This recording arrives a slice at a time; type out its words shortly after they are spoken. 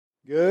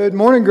Good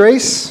morning,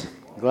 Grace.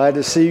 Glad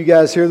to see you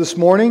guys here this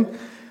morning.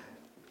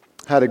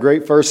 Had a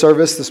great first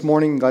service this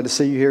morning. Glad to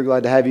see you here.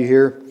 Glad to have you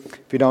here.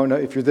 If you don't know,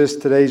 if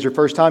today's your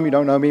first time, you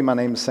don't know me. My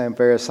name is Sam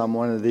Ferris. I'm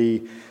one of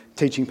the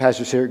teaching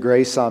pastors here at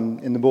Grace. I'm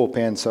in the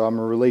bullpen, so I'm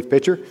a relief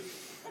pitcher,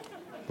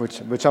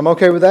 which I'm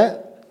okay with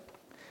that.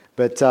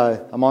 But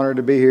I'm honored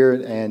to be here,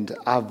 and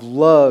I've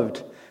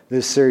loved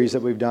this series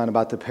that we've done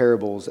about the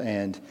parables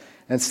and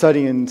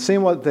studying and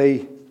seeing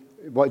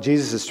what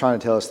Jesus is trying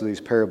to tell us through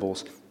these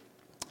parables.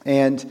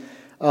 And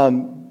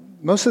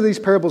most of these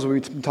parables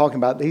we've been talking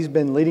about, he's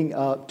been leading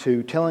up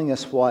to telling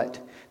us what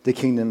the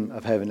kingdom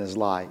of heaven is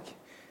like.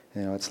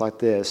 You know, it's like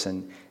this,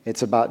 and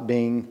it's about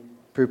being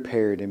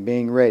prepared and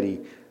being ready.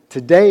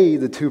 Today,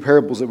 the two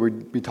parables that we'll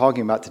be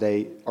talking about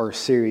today are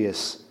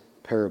serious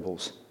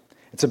parables.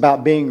 It's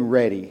about being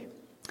ready.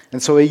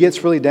 And so he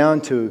gets really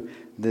down to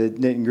the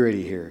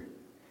nitty-gritty here.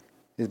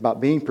 It's about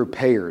being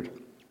prepared.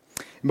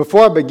 And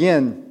before I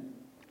begin,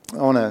 I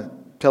want to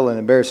tell an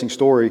embarrassing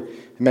story.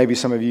 Maybe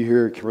some of you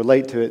here can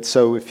relate to it.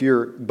 So if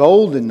you're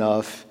bold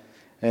enough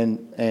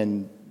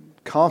and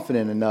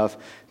confident enough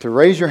to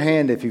raise your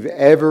hand if you've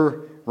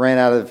ever ran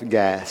out of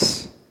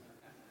gas.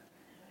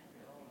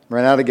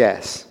 Ran out of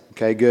gas.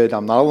 Okay, good.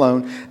 I'm not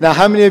alone. Now,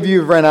 how many of you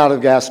have ran out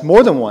of gas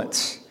more than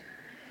once?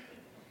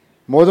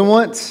 More than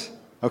once?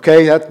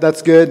 Okay,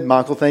 that's good.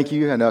 Michael, thank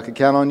you. I know I could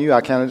count on you.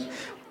 I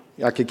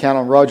could count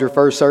on Roger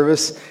first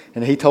service,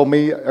 and he told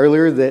me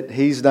earlier that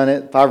he's done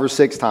it 5 or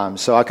 6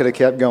 times, so I could have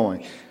kept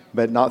going,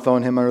 but not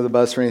throwing him under the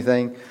bus or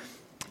anything.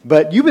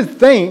 But you would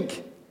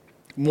think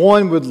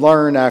one would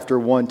learn after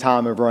one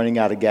time of running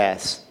out of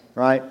gas,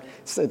 right?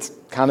 It's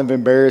kind of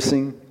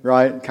embarrassing,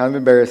 right? Kind of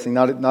embarrassing,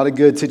 not a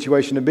good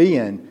situation to be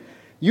in.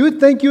 You would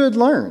think you would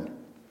learn.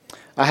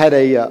 I had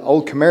a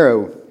old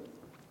Camaro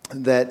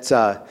that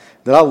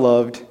I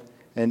loved,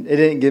 and it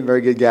didn't get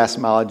very good gas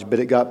mileage, but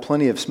it got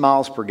plenty of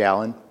miles per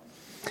gallon.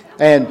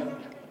 And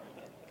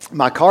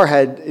my car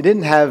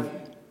didn't have,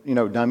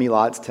 dummy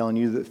lights telling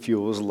you that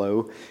fuel was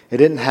low. It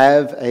didn't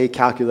have a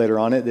calculator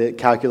on it that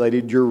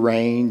calculated your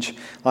range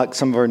like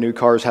some of our new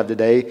cars have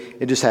today.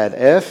 It just had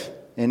F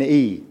and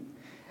E.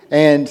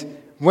 And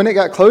when it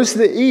got close to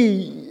the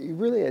E,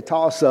 really a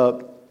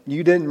toss-up.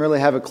 You didn't really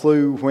have a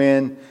clue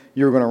when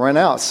you were going to run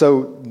out.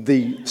 So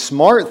the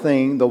smart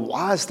thing, the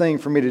wise thing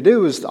for me to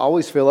do is to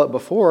always fill up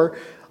before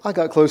I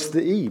got close to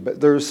the E. But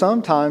there were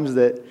some times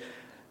that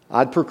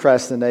I'd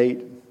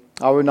procrastinate.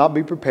 I would not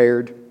be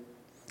prepared,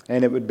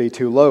 and it would be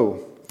too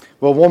low.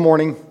 Well, one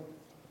morning,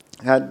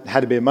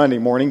 had to be a Monday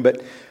morning,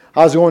 but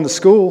I was going to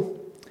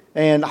school,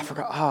 and I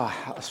forgot,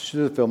 I should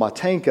have filled my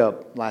tank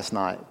up last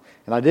night,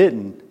 and I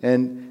didn't.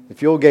 And the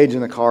fuel gauge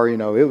in the car, it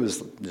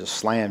was just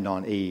slammed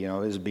on E. It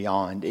was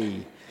beyond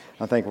E.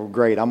 I think, well,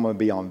 great, I'm going to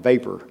be on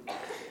vapor.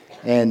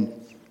 And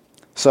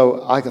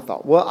so I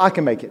thought, well, I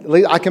can make it.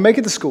 I can make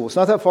it to school. It's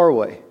not that far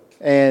away.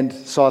 And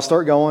so I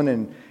start going,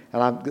 and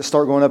I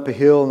start going up a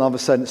hill, and all of a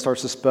sudden it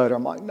starts to sputter.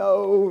 I'm like,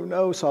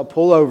 no. So I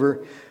pull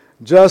over.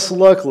 Just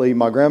luckily,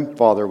 my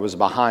grandfather was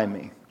behind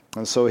me.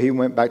 And so he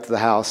went back to the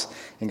house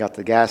and got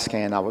the gas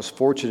can. I was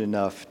fortunate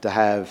enough to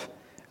have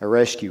a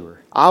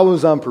rescuer. I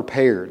was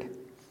unprepared,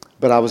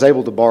 but I was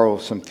able to borrow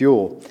some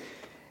fuel.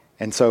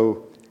 And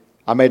so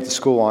I made it to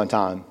school on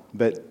time.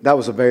 But that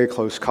was a very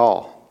close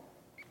call.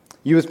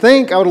 You would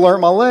think I would have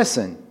learned my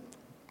lesson.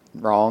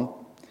 Wrong.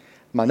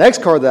 My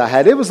next car that I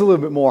had, it was a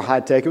little bit more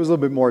high-tech. It was a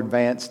little bit more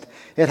advanced.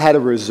 It had a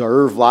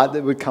reserve light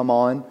that would come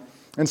on.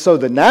 And so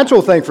the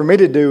natural thing for me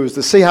to do was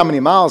to see how many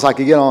miles I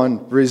could get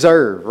on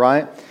reserve,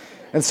 right?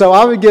 And so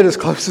I would get as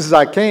close as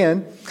I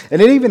can.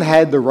 And it even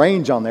had the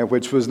range on there,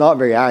 which was not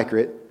very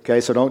accurate.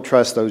 Okay, so don't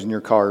trust those in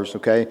your cars,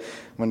 okay?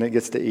 When it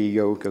gets to E,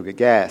 go get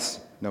gas.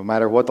 No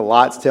matter what the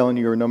light's telling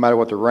you or no matter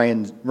what the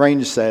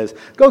range says,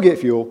 go get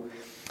fuel.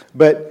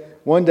 But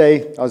one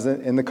day I was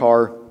in the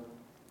car,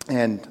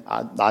 and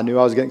I knew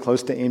I was getting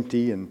close to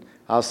empty, and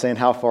I was saying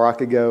how far I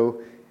could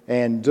go.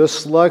 And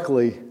just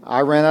luckily,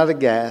 I ran out of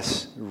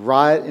gas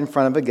right in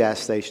front of a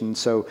gas station.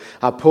 So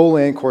I pull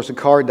in. Of course, the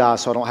car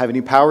dies, so I don't have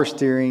any power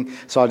steering.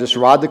 So I just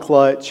ride the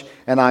clutch,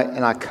 and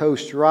I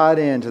coast right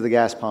into the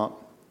gas pump,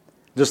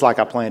 just like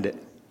I planned it,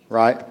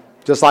 right?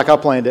 Just like I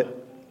planned it.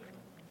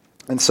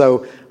 And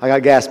so I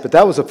got gas. But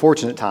that was a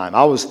fortunate time.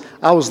 I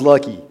was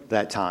lucky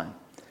that time.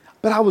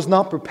 But I was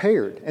not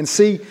prepared. And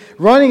see,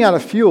 running out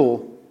of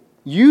fuel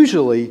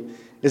usually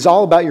is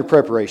all about your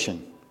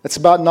preparation. It's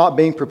about not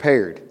being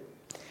prepared.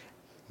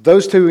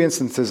 Those two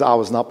instances, I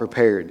was not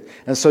prepared.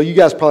 And so you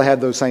guys probably have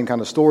those same kind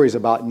of stories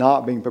about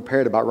not being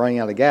prepared, about running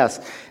out of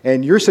gas.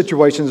 And your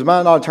situations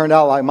might not have turned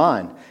out like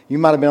mine. You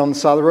might have been on the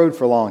side of the road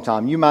for a long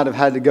time. You might have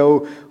had to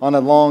go on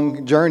a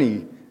long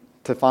journey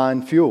to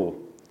find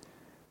fuel.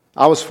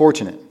 I was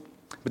fortunate.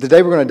 But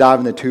today we're going to dive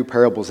into 2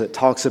 parables that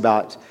talks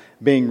about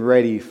being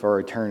ready for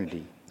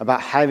eternity,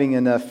 about having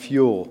enough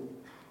fuel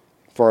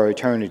for our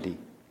eternity.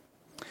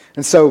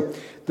 And so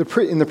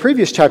in the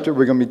previous chapter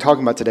we're going to be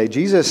talking about today,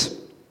 Jesus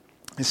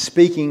is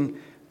speaking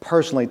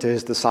personally to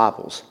his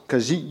disciples.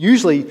 Because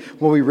usually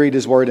when we read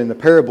his word in the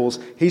parables,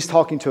 he's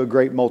talking to a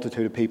great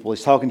multitude of people.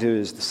 He's talking to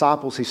his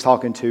disciples. He's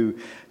talking to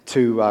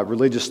to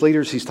religious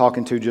leaders. He's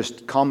talking to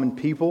just common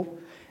people.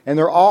 And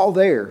they're all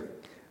there.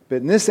 But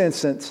in this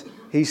instance,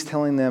 he's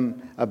telling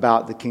them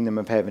about the kingdom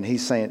of heaven.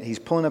 He's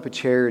pulling up a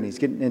chair and he's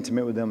getting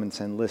intimate with them and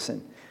saying,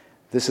 listen,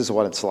 this is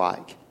what it's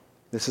like.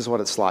 This is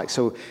what it's like.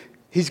 So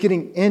he's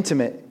getting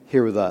intimate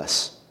here with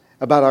us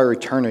about our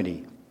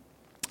eternity.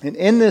 And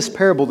in this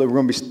parable that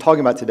we're going to be talking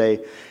about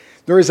today,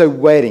 there is a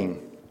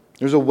wedding.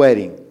 There's a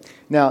wedding.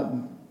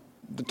 Now,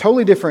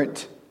 totally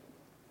different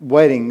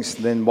weddings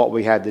than what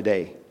we have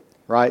today,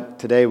 right?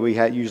 Today we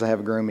usually have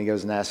a groom. He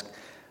goes and asks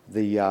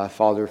the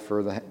father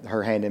for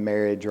her hand in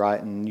marriage, right?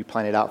 And you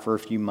plan it out for a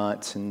few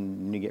months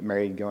and you get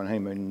married, go on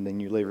honeymoon, and then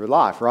you live your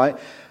life, right?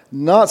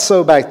 Not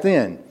so back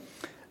then.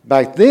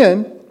 Back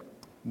then,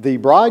 the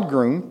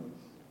bridegroom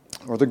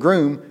or the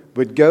groom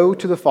would go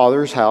to the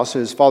father's house,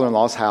 his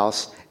father-in-law's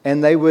house,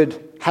 and they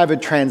would have a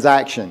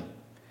transaction.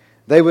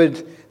 They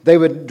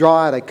would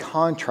draw out a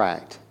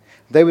contract.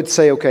 They would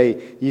say, okay,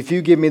 if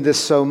you give me this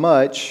so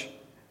much,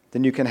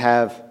 then you can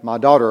have my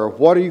daughter. Or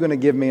what are you going to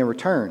give me in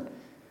return?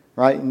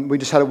 Right? And we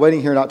just had a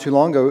wedding here not too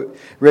long ago.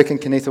 Rick and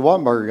Kenitha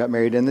Wattenberger got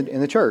married in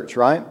the church,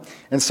 right?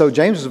 And so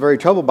James was very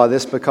troubled by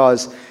this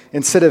because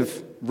instead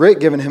of Rick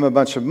giving him a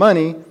bunch of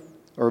money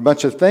or a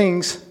bunch of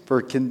things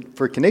for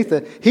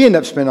Kenitha, he ended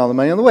up spending all the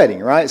money on the wedding,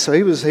 right? So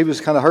he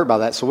was kind of hurt by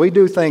that. So we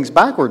do things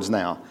backwards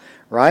now,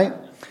 right?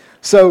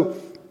 So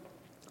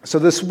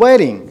this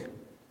wedding,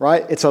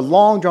 right? It's a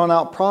long drawn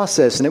out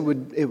process, and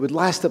it would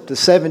last up to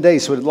 7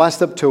 days. So it would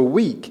last up to a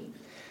week,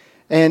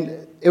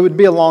 and it would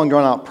be a long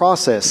drawn out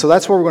process. So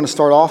that's where we're going to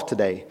start off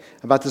today,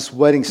 about this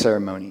wedding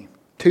ceremony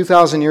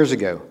 2,000 years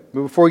ago.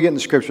 But before we get into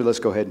Scripture, let's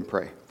go ahead and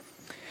pray.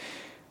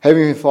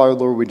 Heavenly Father,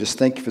 Lord, we just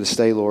thank you for this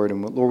day, Lord.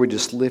 And Lord, we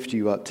just lift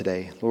you up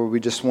today. Lord, we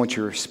just want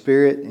your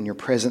Spirit and your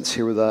presence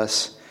here with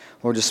us.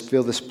 Lord, just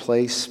fill this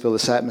place, fill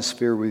this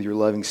atmosphere with your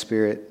loving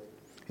Spirit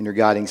and your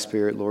guiding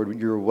Spirit. Lord,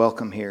 you're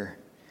welcome here.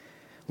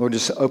 Lord,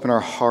 just open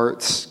our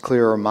hearts,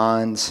 clear our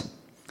minds,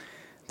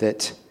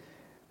 that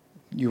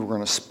you are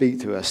going to speak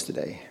to us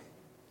today,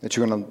 that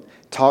you're going to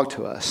talk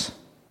to us,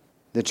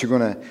 that you're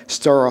going to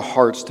stir our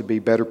hearts to be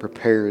better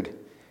prepared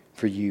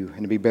for you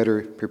and to be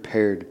better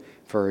prepared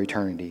for our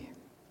eternity.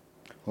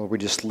 Lord, we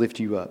just lift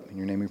you up. In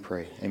your name we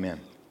pray. Amen.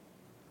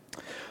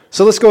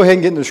 So let's go ahead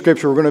and get into the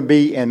Scripture. We're going to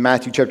be in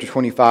Matthew chapter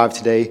 25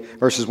 today,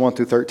 verses 1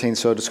 through 13.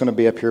 So it's going to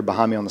be up here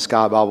behind me on the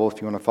Sky Bible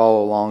if you want to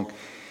follow along.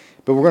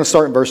 But we're going to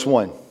start in verse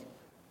 1.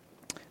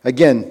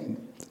 Again,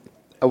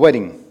 a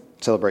wedding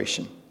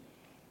celebration.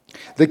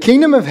 The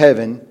kingdom of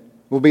heaven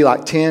will be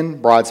like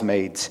 10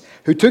 bridesmaids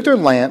who took their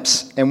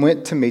lamps and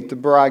went to meet the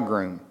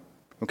bridegroom.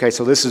 Okay,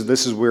 so this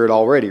is weird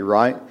already,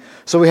 right?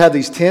 So we have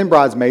these 10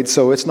 bridesmaids,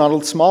 so it's not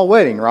a small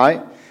wedding,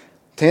 right?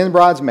 10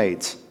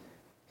 bridesmaids.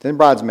 10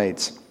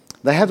 bridesmaids.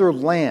 They have their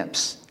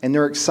lamps, and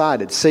they're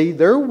excited. See,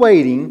 they're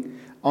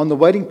waiting on the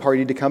wedding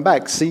party to come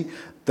back. See,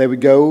 they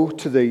would go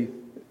to the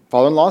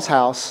father-in-law's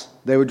house.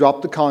 They would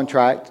drop the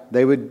contract.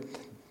 They would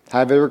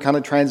have every kind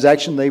of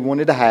transaction they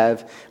wanted to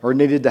have or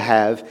needed to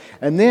have.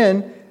 And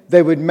then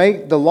they would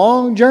make the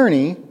long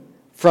journey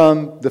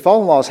from the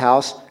father-in-law's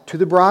house to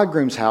the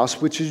bridegroom's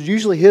house, which is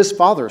usually his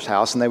father's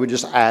house, and they would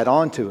just add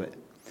on to it.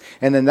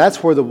 And then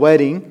that's where the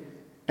wedding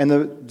and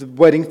the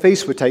wedding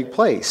feast would take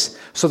place.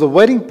 So the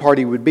wedding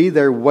party would be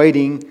there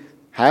waiting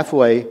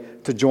halfway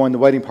to join the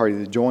wedding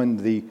party, to join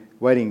the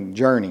wedding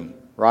journey,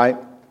 right?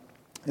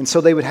 And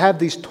so they would have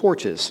these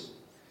torches.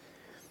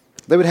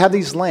 They would have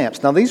these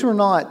lamps. Now, these were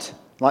not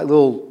like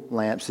little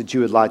lamps that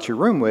you would light your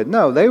room with.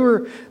 No, they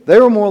were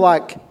more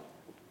like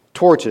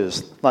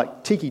torches,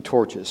 like tiki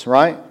torches,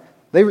 right?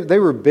 They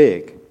were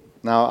big.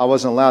 Now, I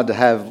wasn't allowed to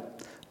have a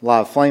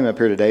live flame up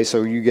here today,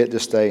 so you get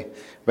just a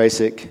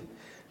basic,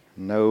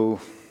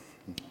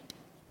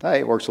 hey,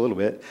 it works a little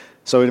bit.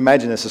 So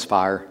imagine this is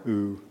fire.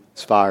 Ooh,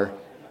 it's fire.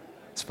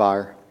 It's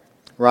fire,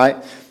 right?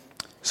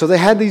 So they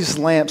had these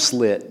lamps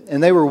lit,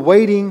 and they were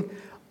waiting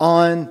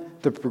on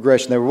the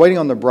progression. They were waiting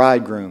on the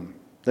bridegroom.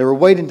 They were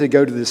waiting to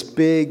go to this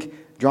big,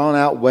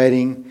 drawn-out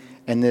wedding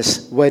and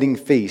this wedding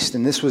feast.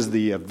 And this was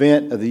the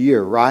event of the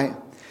year, right?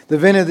 The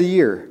event of the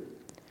year.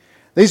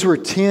 These were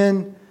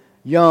 10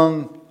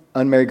 young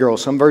unmarried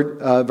girls. Some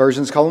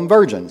versions call them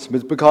virgins, but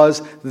it's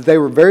because they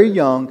were very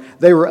young.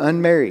 They were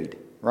unmarried,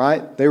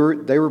 right? They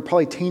were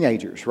probably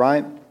teenagers,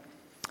 right?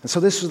 And so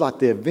this was like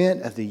the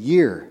event of the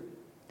year.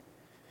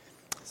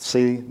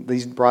 See,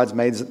 these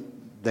bridesmaids,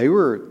 they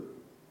were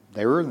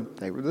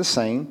the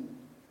same.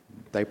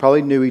 They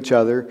probably knew each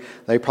other.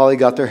 They probably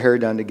got their hair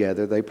done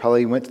together. They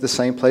probably went to the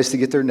same place to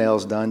get their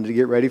nails done, to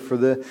get ready for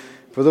the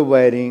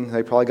wedding.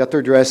 They probably got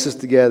their dresses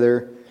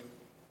together.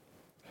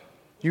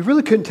 You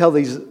really couldn't tell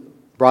these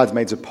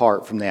bridesmaids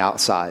apart from the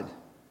outside,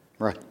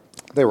 right?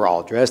 They were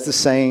all dressed the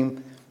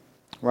same,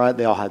 right?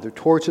 They all had their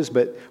torches,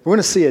 but we're going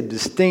to see a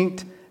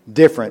distinct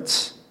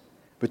difference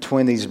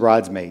between these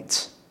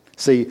bridesmaids.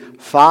 See,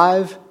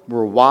 5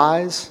 were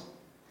wise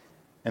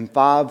and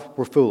 5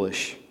 were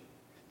foolish.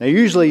 Now,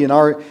 usually in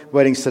our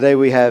weddings today,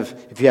 we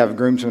have, if you have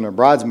groomsmen or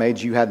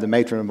bridesmaids, you have the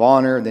matron of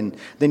honor,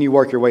 then you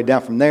work your way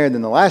down from there.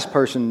 Then the last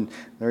person,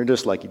 they're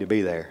just lucky to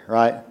be there,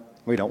 right?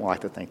 We don't like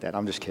to think that.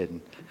 I'm just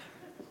kidding.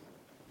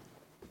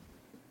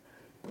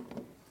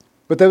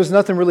 But there was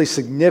nothing really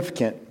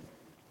significant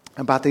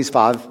about these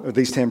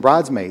 10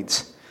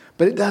 bridesmaids.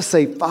 But it does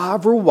say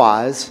 5 were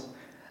wise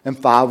and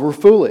 5 were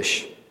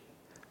foolish.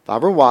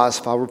 5 were wise,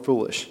 5 were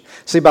foolish.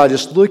 See, by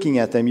just looking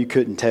at them, you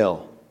couldn't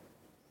tell.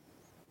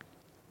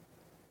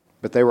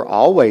 But they were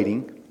all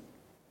waiting.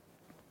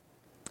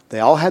 They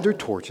all had their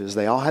torches.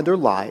 They all had their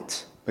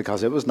lights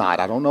because it was night.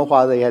 I don't know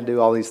why they had to do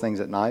all these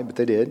things at night, but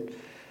they did.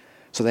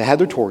 So they had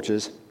their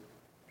torches.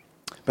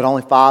 But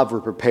only 5 were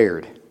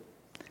prepared.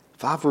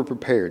 5 were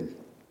prepared.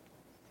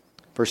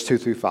 Verse 2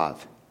 through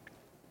 5.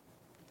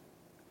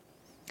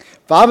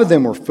 5 of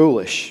them were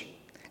foolish,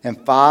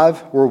 and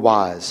 5 were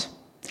wise.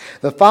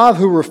 The 5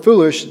 who were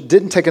foolish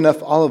didn't take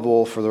enough olive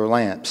oil for their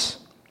lamps.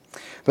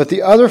 But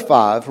the other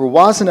 5 were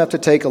wise enough to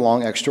take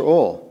along extra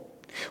oil.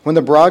 When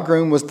the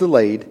bridegroom was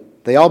delayed,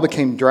 they all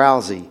became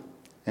drowsy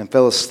and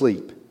fell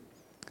asleep.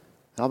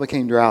 They all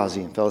became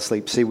drowsy and fell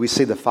asleep. See, we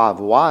see the 5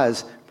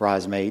 wise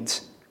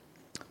bridesmaids.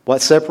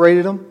 What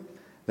separated them?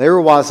 They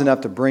were wise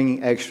enough to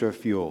bring extra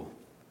fuel,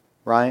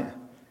 right?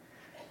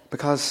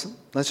 Because,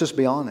 let's just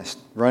be honest,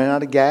 running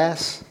out of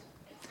gas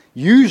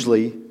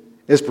usually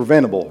is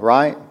preventable,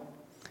 right?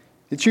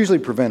 It's usually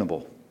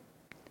preventable.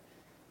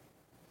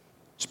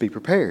 Just be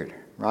prepared,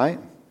 right?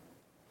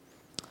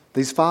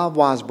 These 5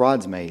 wise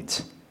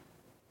bridesmaids,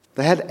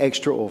 they had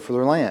extra oil for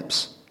their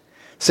lamps.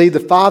 See, the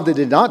 5 that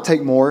did not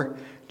take more,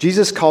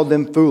 Jesus called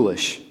them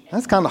foolish.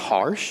 That's kind of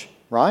harsh,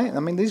 right? I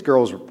mean, these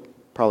girls were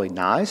probably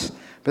nice,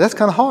 but that's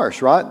kind of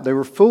harsh, right? They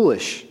were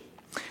foolish.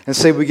 And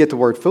see, we get the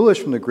word foolish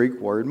from the Greek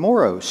word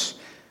moros,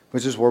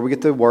 which is where we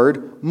get the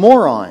word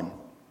moron.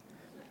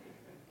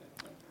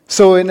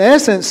 So in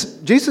essence,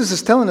 Jesus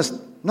is telling us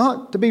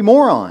not to be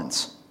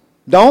morons.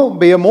 Don't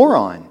be a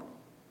moron.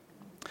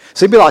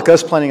 See, it'd be like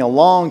us planning a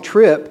long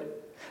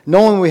trip,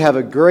 knowing we have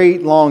a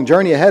great long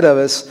journey ahead of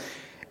us,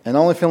 and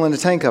only filling the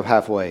tank up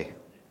halfway.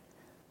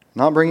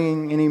 Not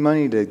bringing any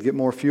money to get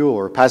more fuel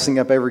or passing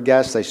up every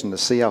gas station to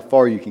see how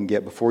far you can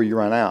get before you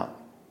run out.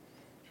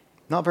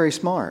 Not very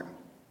smart.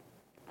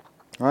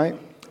 Right?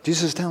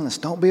 Jesus is telling us,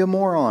 don't be a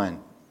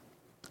moron.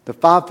 The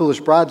 5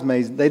 foolish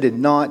bridesmaids, they did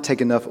not take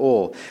enough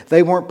oil.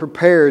 They weren't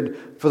prepared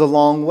for the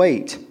long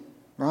wait.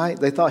 Right?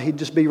 They thought he'd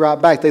just be right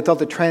back. They thought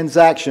the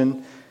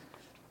transaction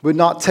would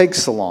not take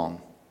so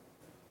long.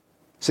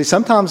 See,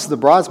 sometimes the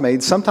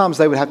bridesmaids, sometimes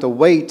they would have to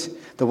wait.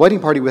 The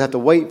wedding party would have to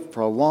wait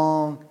for a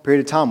long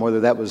period of time,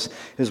 whether it was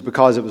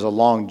because it was a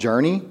long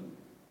journey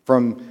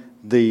from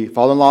the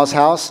father-in-law's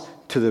house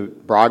to the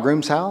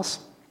bridegroom's house,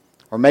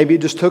 or maybe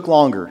it just took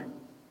longer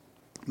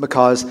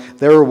because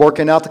they were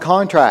working out the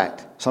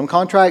contract. Some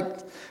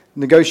contract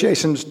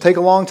negotiations take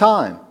a long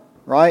time,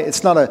 right?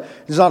 It's not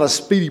a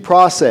speedy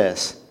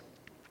process,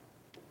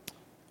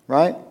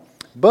 right?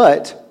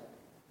 But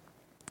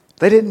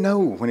they didn't know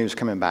when he was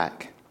coming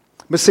back.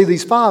 But see,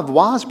 these 5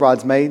 wise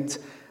bridesmaids,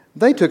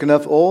 they took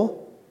enough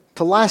oil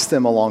to last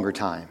them a longer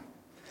time.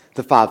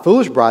 The 5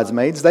 foolish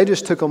bridesmaids, they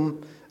just took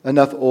them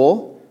enough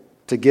oil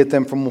to get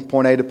them from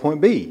point A to point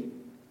B.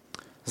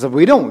 So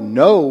we don't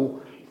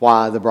know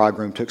why the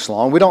bridegroom took so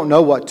long. We don't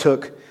know what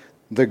took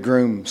the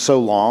groom so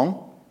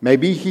long.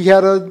 Maybe he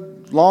had a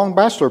long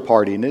bachelor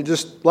party and it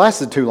just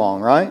lasted too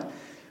long, right?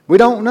 We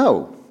don't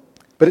know.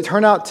 But it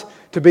turned out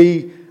to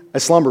be a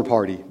slumber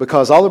party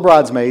because all the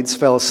bridesmaids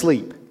fell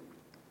asleep.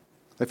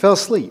 They fell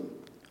asleep.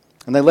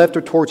 And they left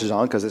their torches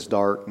on because it's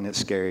dark and it's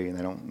scary and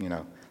they don't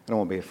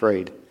want to be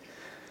afraid.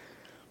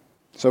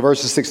 So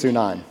verses 6 through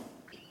 9.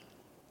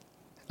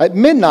 At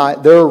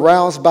midnight, they were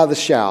aroused by the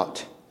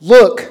shout,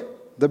 "Look,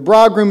 the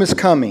bridegroom is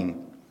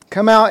coming.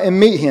 Come out and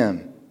meet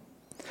him."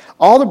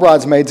 All the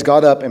bridesmaids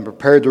got up and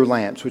prepared their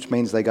lamps, which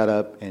means they got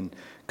up and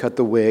cut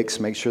the wicks,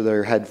 make sure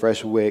they had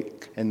fresh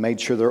wick, and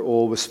made sure their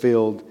oil was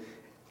filled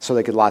so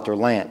they could light their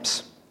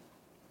lamps.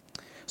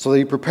 So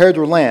they prepared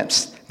their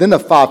lamps. Then the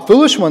 5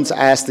 foolish ones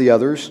asked the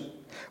others,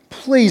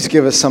 "Please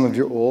give us some of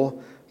your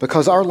oil,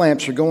 because our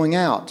lamps are going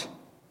out.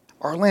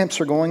 Our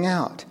lamps are going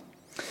out."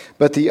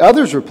 But the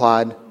others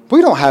replied,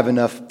 "We don't have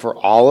enough for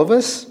all of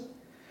us.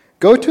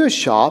 Go to a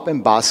shop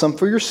and buy some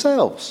for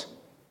yourselves."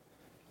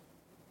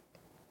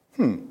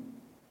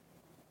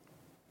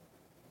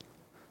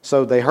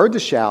 So they heard the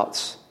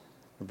shouts.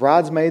 The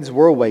bridesmaids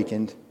were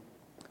awakened.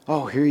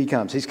 Oh, here he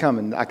comes. He's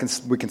coming.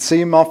 We can see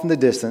him off in the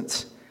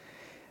distance.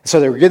 So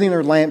they were getting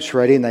their lamps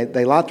ready, and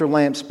they light their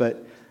lamps,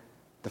 but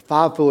the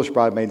 5 foolish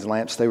bridesmaids'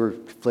 lamps, they were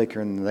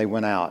flickering, and they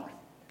went out.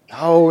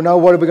 Oh, no,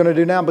 what are we going to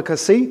do now?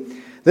 Because, see,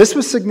 this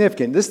was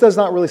significant. This does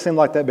not really seem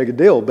like that big a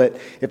deal, but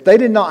if they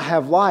did not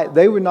have light,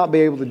 they would not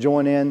be able to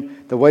join in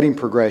the wedding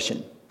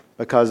progression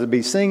because it'd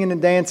be singing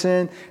and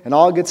dancing and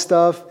all good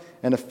stuff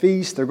and a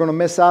feast. They're going to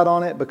miss out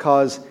on it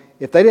because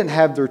if they didn't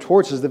have their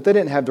torches, if they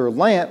didn't have their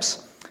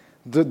lamps,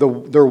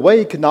 their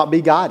way could not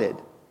be guided.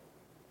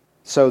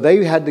 So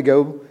they had to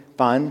go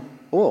find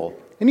oil.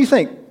 And you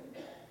think,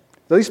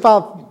 these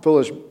 5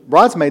 foolish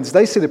bridesmaids,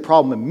 they see the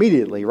problem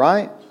immediately,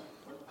 right?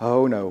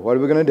 Oh no, what are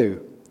we going to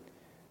do?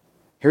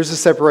 Here's the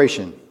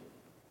separation.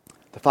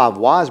 The 5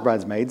 wise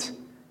bridesmaids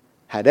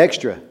had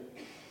extra.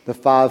 The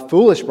 5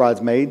 foolish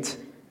bridesmaids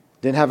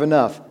didn't have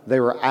enough. They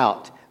were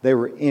out. They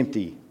were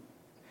empty.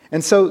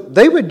 And so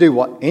they would do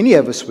what any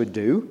of us would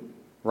do,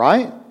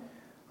 right?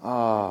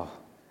 Oh,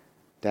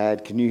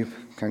 Dad, can you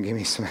come give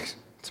me some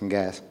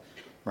gas?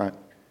 Right?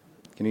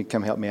 Can you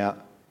come help me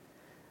out?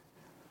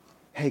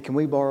 Hey, can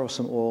we borrow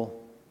some oil?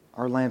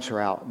 Our lamps are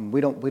out and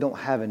we don't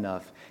have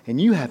enough. And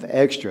you have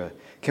extra.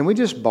 Can we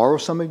just borrow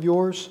some of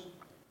yours?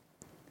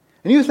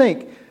 And you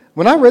think,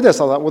 when I read this,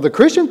 I thought, well, the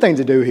Christian thing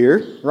to do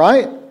here,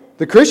 right?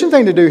 The Christian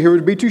thing to do here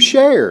would be to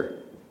share,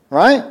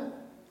 right?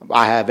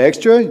 I have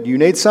extra. You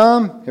need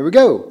some. Here we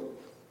go.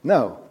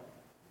 No.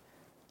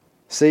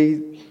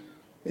 See,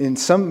 in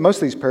most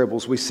of these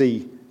parables, we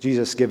see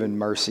Jesus giving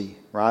mercy,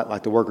 right?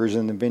 Like the workers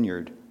in the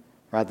vineyard,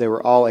 right? They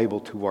were all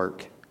able to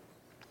work.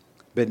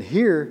 But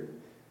here,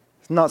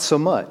 not so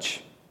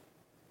much.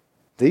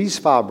 These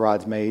 5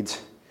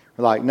 bridesmaids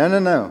were like,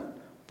 no.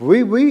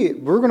 We're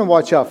going to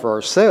watch out for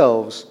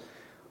ourselves.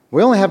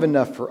 We only have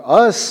enough for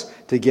us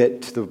to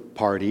get to the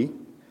party.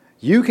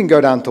 You can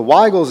go down to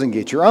Weigel's and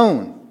get your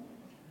own,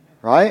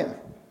 right?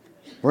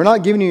 We're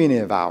not giving you any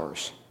of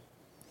ours.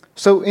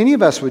 So any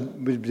of us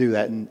would do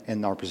that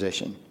in our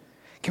position.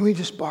 Can we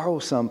just borrow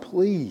some,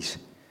 please?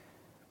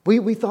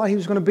 We thought he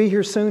was going to be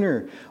here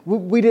sooner.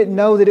 We didn't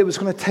know that it was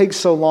going to take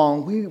so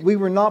long. We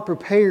were not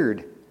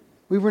prepared.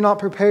 We were not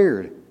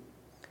prepared.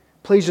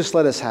 Please just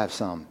let us have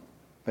some.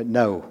 But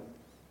no.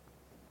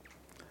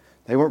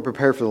 They weren't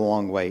prepared for the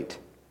long wait.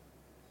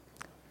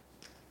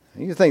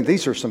 You think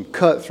these are some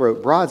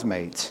cutthroat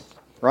bridesmaids,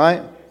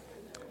 right?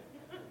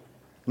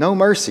 No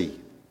mercy.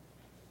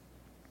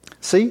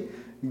 See,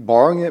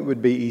 borrowing it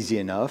would be easy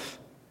enough.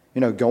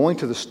 Going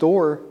to the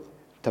store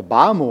to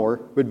buy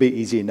more would be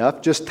easy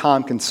enough. Just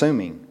time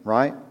consuming,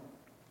 right?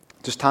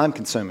 Just time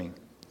consuming.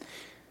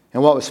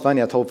 And what was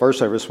funny, I told first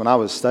service when I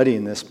was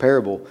studying this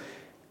parable,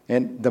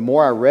 and the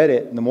more I read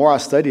it, and the more I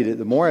studied it,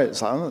 the more it's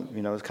kind of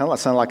like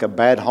sounded like a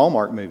bad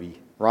Hallmark movie,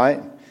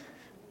 right?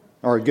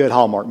 Or a good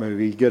Hallmark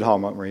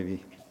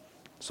movie.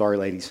 Sorry,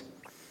 ladies.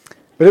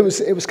 But it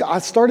was. I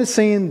started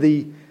seeing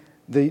the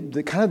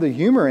kind of the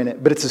humor in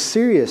it, but it's a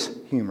serious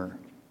humor,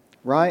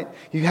 right?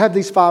 You have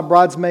these 5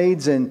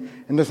 bridesmaids, and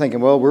they're thinking,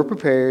 well, we're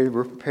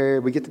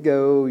prepared, we get to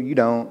go, you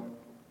don't.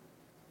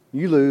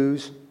 You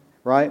lose,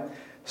 right?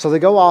 So they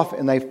go off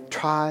and they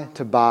try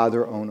to buy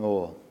their own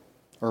oil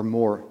or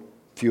more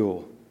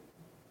fuel.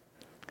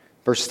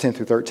 Verses 10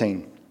 through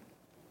 13.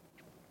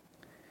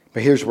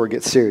 But here's where it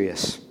gets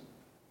serious.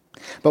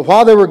 But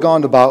while they were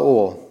gone to buy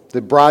oil,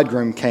 the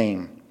bridegroom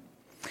came.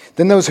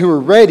 Then those who were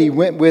ready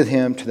went with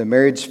him to the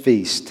marriage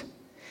feast,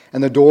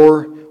 and the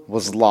door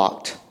was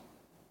locked.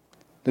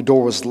 The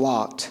door was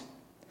locked.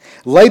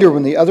 Later,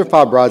 when the other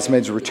 5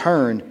 bridesmaids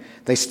returned,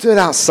 they stood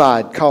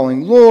outside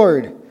calling,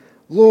 Lord,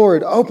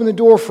 Lord, open the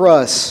door for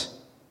us.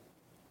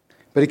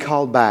 But he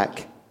called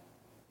back,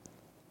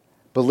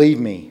 believe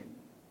me,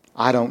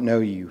 I don't know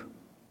you.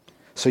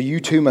 So you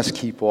too must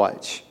keep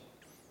watch,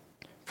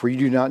 for you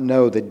do not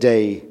know the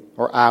day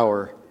or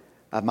hour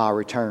of my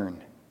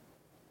return.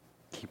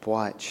 Keep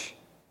watch.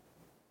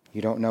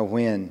 You don't know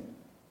when.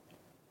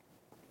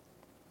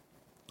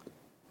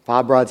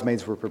 5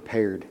 bridesmaids were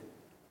prepared.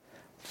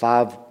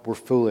 5 were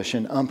foolish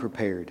and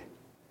unprepared.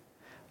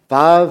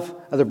 5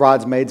 of the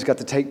bridesmaids got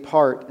to take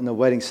part in the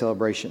wedding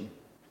celebration.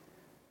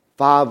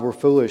 5 were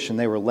foolish and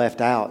they were left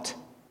out.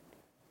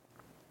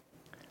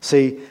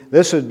 See,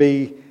 this would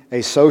be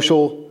a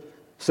social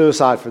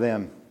suicide for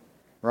them,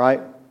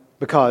 right?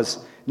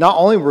 Because not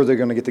only were they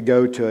going to get to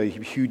go to a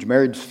huge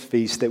marriage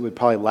feast that would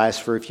probably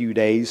last for a few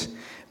days,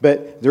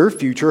 but their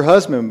future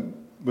husband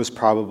was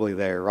probably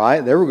there,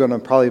 right? They were going to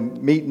probably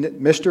meet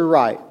Mr.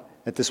 Right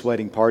at this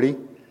wedding party.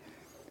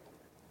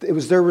 It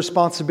was their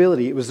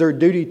responsibility. It was their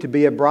duty to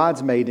be a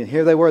bridesmaid. And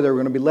here they were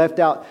going to be left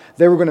out.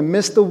 They were going to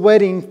miss the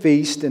wedding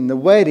feast and the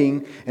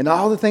wedding and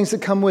all the things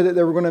that come with it.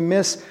 They were going to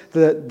miss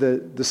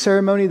the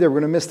ceremony. They were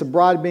going to miss the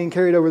bride being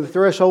carried over the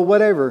threshold,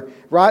 whatever,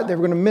 right? They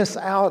were going to miss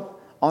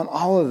out on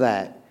all of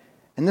that.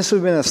 And this would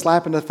have been a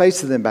slap in the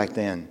face to them back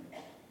then.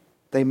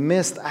 They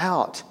missed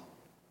out.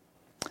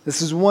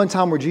 This is one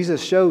time where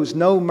Jesus shows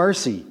no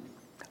mercy.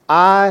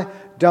 I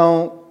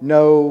don't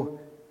know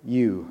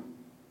you.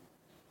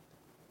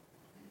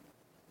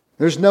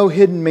 There's no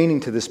hidden meaning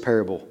to this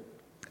parable.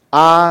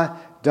 I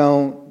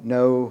don't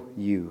know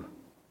you.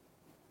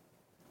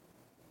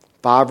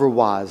 5 were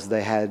wise.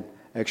 They had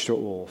extra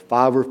oil.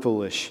 5 were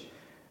foolish.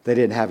 They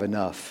didn't have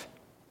enough.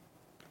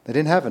 They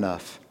didn't have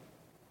enough.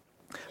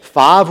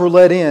 5 were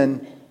let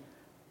in.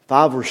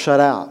 5 were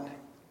shut out.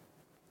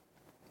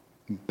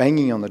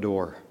 Banging on the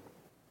door.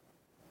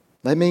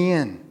 Let me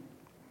in.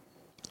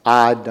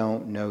 I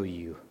don't know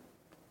you.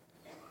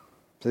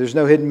 So there's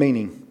no hidden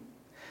meaning.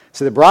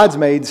 So the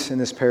bridesmaids in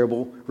this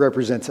parable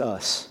represents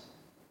us.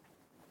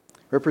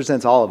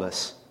 Represents all of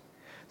us.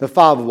 The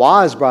 5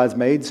 wise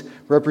bridesmaids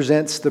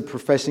represents the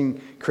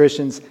professing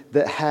Christians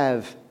that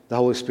have the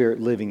Holy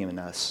Spirit living in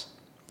us.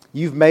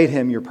 You've made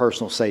Him your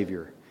personal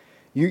Savior.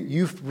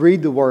 You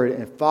read the Word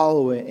and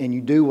follow it, and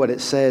you do what it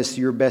says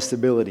to your best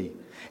ability.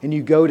 And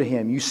you go to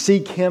Him. You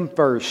seek Him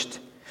first.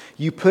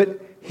 You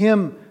put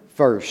Him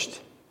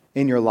first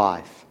in your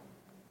life.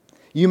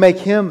 You make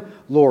Him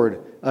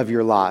Lord of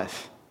your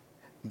life.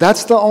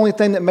 That's the only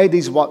thing that made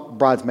these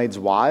bridesmaids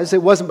wise.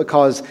 It wasn't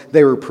because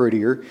they were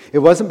prettier. It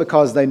wasn't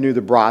because they knew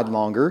the bride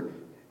longer.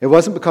 It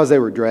wasn't because they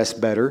were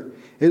dressed better.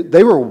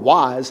 They were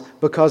wise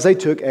because they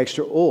took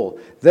extra oil.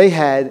 They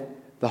had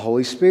the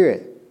Holy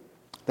Spirit.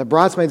 The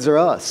bridesmaids are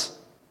us.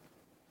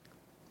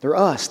 They're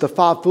us. The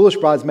 5 foolish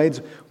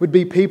bridesmaids would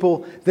be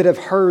people that have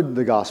heard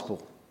the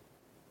gospel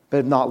but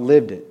have not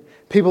lived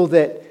it. People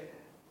that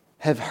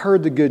have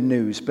heard the good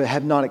news but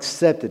have not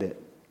accepted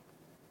it.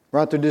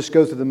 Right? They just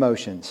go through the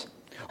motions.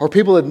 Or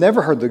people that have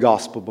never heard the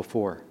gospel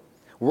before.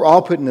 We're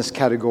all put in this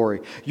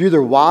category. You're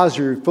either wise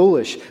or you're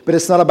foolish. But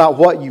it's not about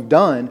what you've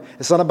done.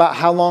 It's not about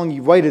how long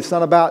you've waited. It's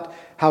not about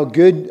how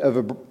good of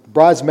a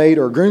bridesmaid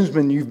or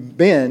groomsman you've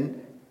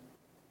been.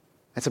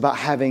 It's about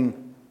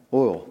having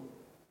oil.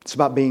 It's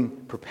about being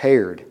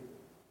prepared.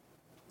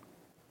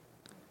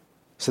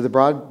 So the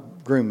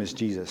bridegroom is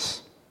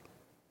Jesus.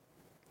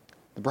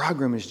 The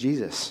bridegroom is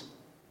Jesus.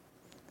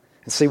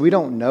 And see, we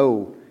don't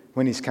know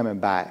when He's coming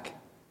back.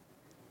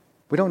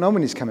 We don't know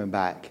when He's coming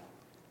back.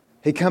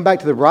 He'd come back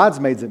to the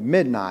bridesmaids at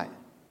midnight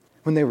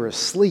when they were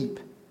asleep.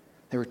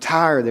 They were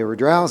tired. They were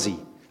drowsy.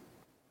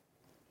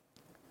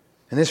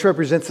 And this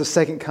represents the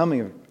second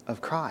coming of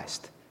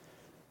Christ.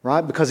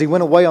 Right? Because He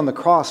went away on the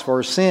cross for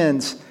our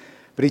sins,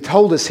 but He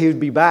told us He would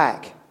be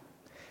back.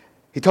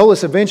 He told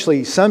us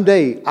eventually,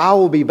 someday I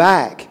will be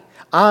back.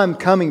 I'm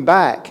coming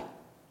back.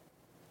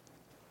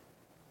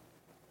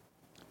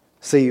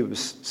 See, it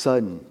was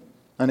sudden,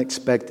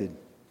 unexpected.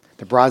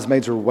 The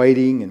bridesmaids were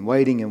waiting and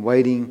waiting and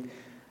waiting.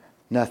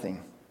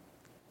 Nothing.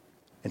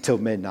 Until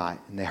midnight.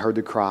 And they heard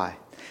the cry.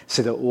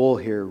 See, the oil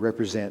here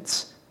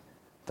represents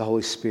the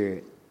Holy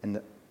Spirit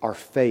and our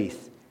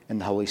faith in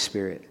the Holy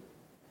Spirit.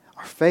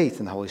 Our faith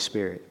in the Holy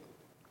Spirit.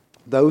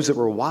 Those that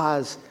were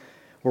wise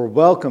were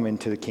welcome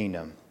into the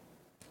kingdom.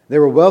 They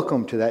were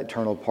welcome to that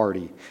eternal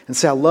party. And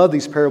see, I love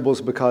these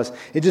parables because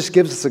it just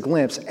gives us a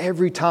glimpse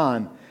every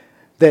time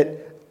that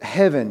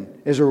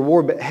heaven is a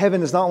reward. But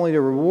heaven is not only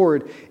a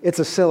reward, it's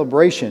a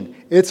celebration.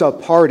 It's a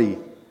party,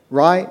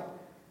 right?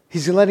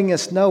 He's letting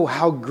us know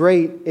how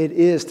great it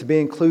is to be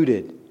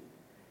included.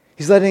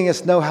 He's letting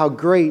us know how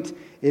great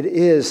it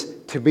is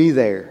to be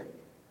there.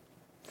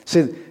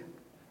 See,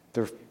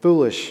 the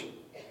foolish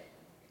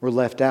were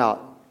left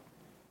out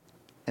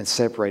and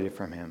separated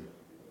from Him.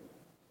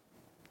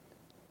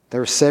 They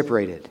were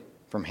separated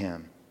from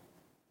Him.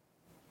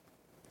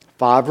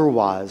 5 were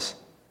wise.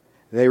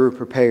 They were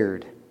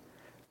prepared.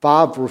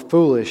 5 were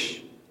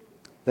foolish.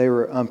 They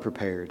were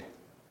unprepared.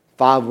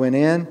 5 went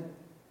in.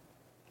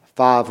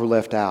 5 were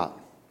left out.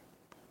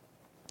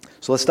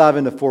 So let's dive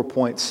into 4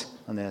 points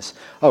on this.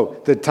 Oh,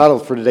 the title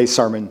for today's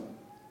sermon.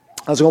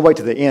 I was going to wait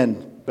to the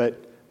end,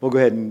 but we'll go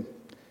ahead and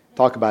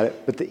talk about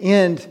it. But the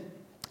end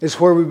is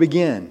where we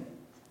begin.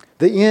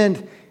 The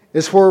end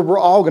is where we're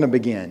all going to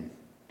begin.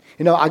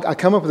 You know, I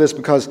come up with this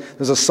because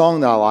there's a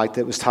song that I like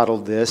that was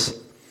titled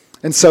this.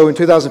 And so in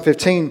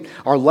 2015,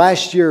 our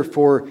last year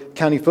for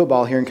county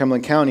football here in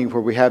Cumberland County,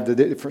 where we have the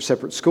different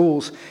separate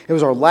schools, it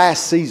was our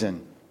last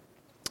season.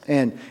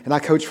 And I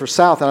coached for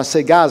South, and I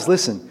said, guys,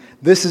 listen,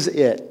 this is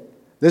it.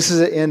 This is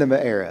the end of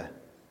an era.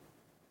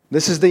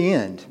 This is the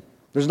end.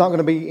 There's not going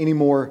to be any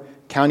more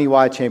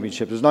county-wide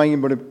championships. There's not even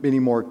going to be any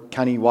more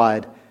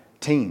county-wide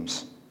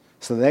teams.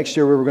 So the next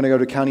year we were going to go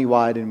to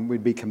county-wide and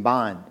we'd be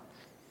combined.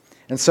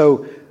 And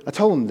so I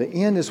told them, the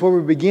end is where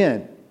we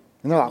begin.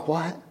 And they're like,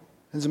 what?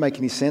 That doesn't make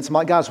any sense. I'm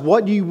like, guys,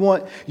 what do you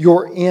want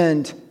your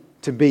end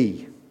to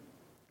be?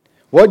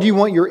 What do you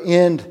want your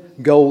end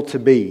goal to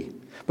be?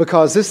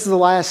 Because this is the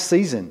last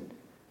season.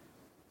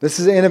 This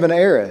is the end of an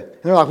era.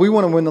 And they're like, we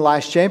want to win the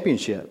last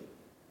championship.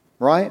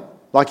 Right?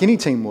 Like any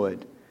team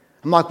would.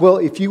 I'm like, well,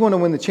 if you want to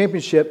win the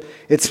championship,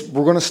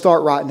 we're going to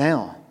start right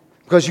now.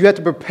 Because you have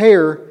to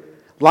prepare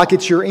like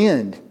it's your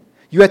end.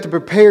 You have to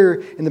prepare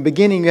in the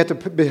beginning. You have to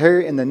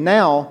prepare in the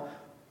now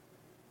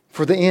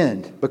for the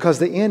end. Because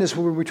the end is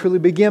where we truly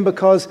begin.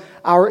 Because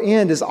our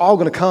end is all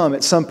going to come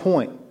at some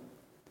point.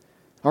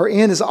 Our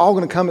end is all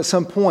going to come at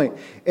some point.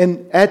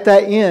 And at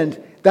that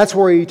end, that's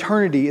where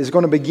eternity is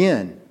going to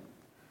begin.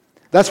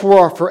 That's where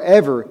our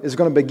forever is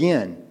going to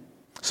begin.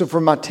 So for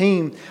my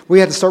team, we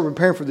had to start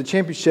preparing for the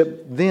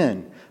championship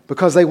then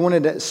because they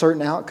wanted a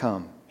certain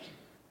outcome.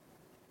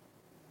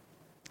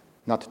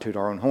 Not to toot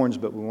our own horns,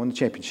 but we won the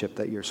championship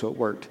that year, so it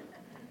worked.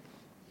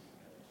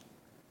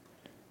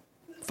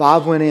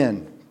 5 went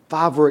in.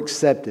 5 were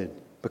accepted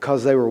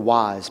because they were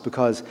wise,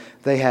 because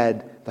they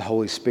had the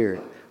Holy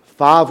Spirit.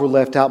 5 were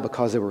left out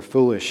because they were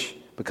foolish,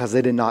 because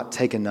they did not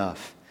take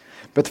enough.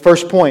 But the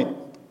first point,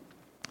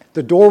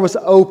 the door was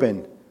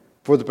open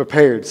for the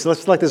prepared. So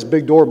let's like this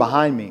big door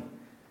behind me.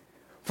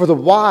 For the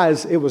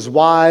wise, it was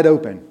wide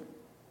open.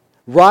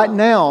 Right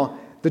now,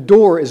 the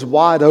door is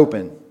wide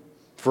open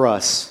for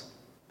us.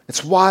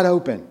 It's wide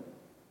open.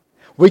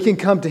 We can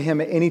come to Him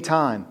at any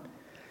time.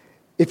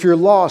 If you're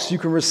lost, you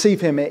can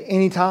receive Him at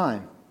any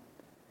time.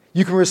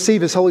 You can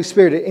receive His Holy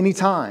Spirit at any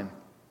time.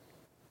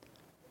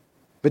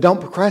 But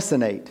don't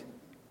procrastinate.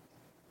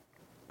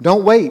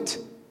 Don't wait.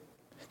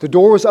 The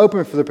door was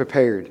open for the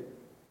prepared.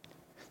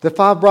 The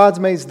 5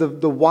 bridesmaids, the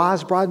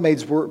wise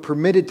bridesmaids, were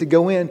permitted to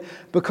go in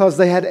because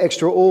they had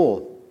extra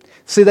oil.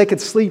 See, they could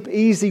sleep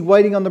easy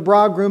waiting on the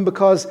bridegroom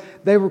because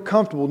they were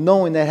comfortable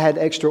knowing they had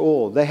extra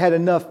oil. They had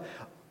enough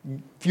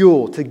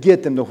fuel to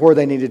get them to where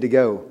they needed to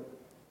go.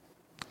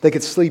 They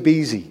could sleep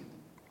easy.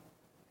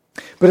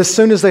 But as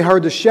soon as they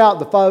heard the shout,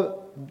 the 5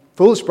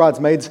 foolish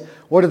bridesmaids,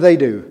 what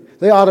did?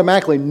 They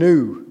automatically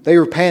knew. They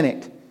were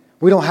panicked.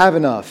 We don't have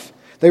enough.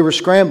 They were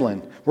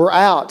scrambling. We're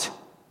out.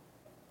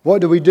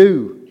 What do we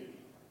do?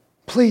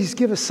 Please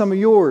give us some of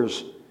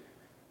yours.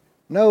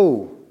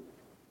 No.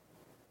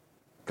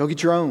 Go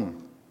get your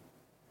own.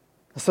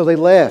 And so they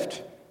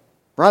left.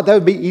 Right? That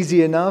would be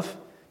easy enough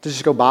to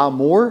just go buy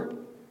more.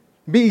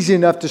 It'd be easy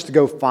enough just to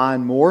go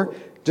find more.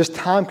 Just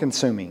time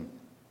consuming.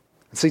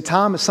 And see,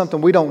 time is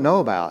something we don't know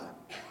about.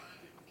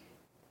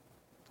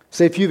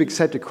 See, if you've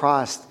accepted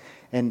Christ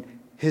and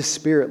His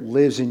Spirit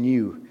lives in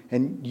you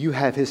and you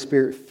have His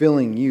Spirit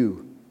filling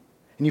you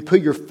and you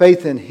put your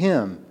faith in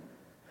Him,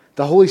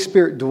 the Holy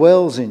Spirit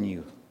dwells in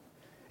you.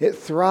 It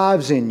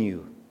thrives in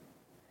you.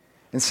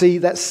 And see,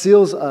 that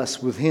seals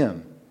us with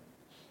Him.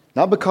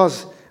 Not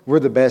because we're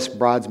the best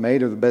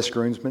bridesmaid or the best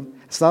groomsman.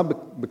 It's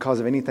not because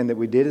of anything that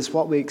we did. It's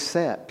what we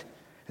accept.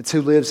 It's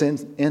who lives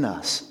in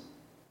us.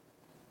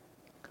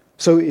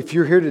 So if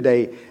you're here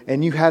today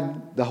and you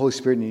have the Holy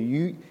Spirit in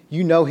you,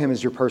 you know Him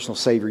as your personal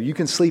Savior. You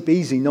can sleep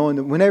easy knowing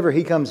that whenever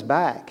He comes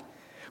back,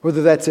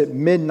 whether that's at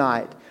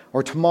midnight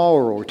or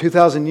tomorrow or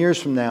 2,000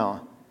 years from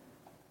now,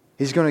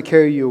 He's going to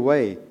carry you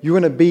away. You're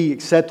going to be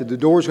accepted. The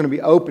door's going to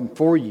be open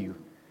for you.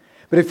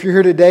 But if you're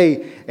here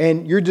today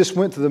and you just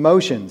went through the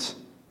motions,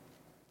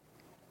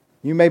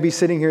 you may be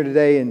sitting here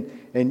today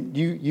and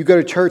you go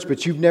to church,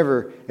 but you've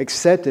never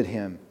accepted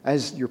Him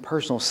as your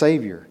personal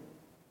Savior.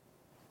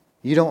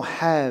 You don't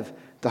have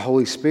the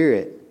Holy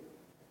Spirit.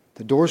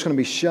 The door's going to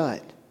be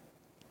shut.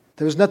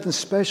 There was nothing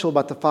special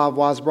about the 5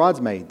 wise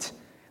bridesmaids.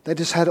 They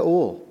just had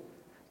oil.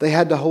 They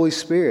had the Holy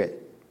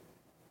Spirit.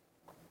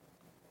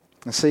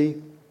 And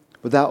see,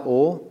 without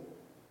oil,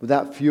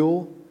 without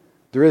fuel,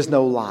 there is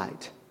no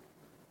light.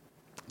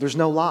 There's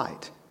no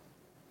light.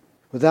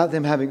 Without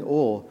them having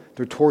oil,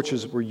 their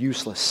torches were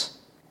useless.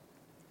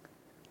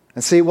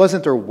 And see, it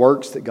wasn't their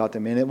works that got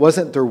them in. It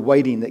wasn't their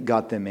waiting that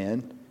got them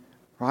in.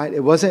 Right?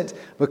 It wasn't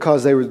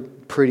because they were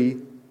pretty.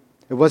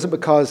 It wasn't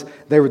because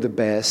they were the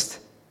best.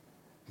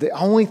 The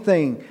only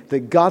thing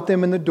that got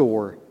them in the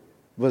door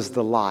was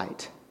the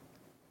light.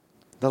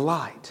 The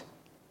light.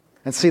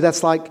 And see,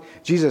 that's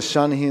like Jesus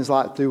shining His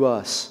light through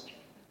us.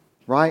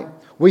 Right?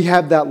 We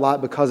have that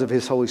light because of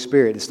His Holy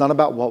Spirit. It's not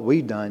about what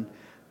we've done.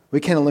 We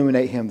can't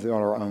illuminate Him on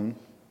our own.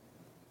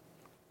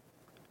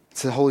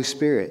 It's the Holy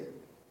Spirit.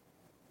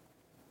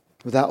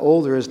 Without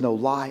oil, there is no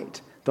light.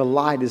 The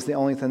light is the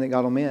only thing that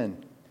got them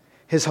in.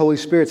 His Holy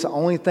Spirit's the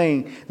only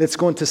thing that's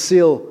going to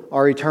seal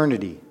our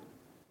eternity.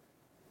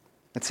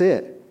 That's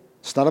it.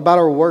 It's not about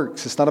our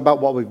works. It's not about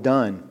what we've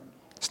done.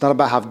 It's not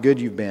about how good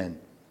you've been.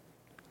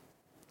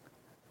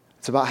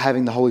 It's about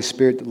having the Holy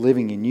Spirit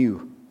living in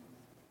you.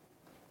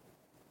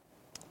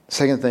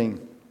 Second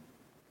thing,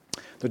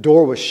 the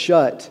door was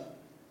shut.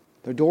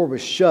 The door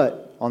was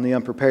shut on the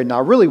unprepared. Now,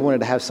 I really wanted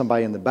to have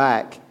somebody in the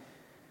back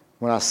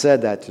when I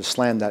said that to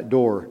slam that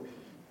door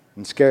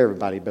and scare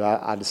everybody, but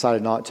I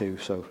decided not to,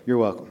 so you're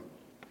welcome.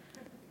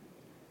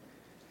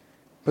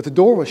 But the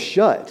door was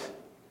shut.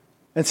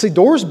 And see,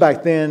 doors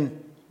back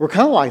then were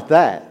kind of like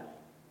that.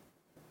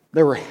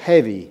 They were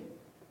heavy.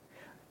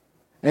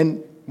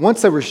 And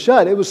once they were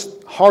shut, it was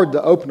hard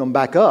to open them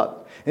back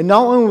up. And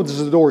not only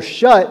was the door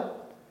shut,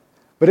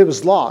 but it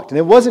was locked. And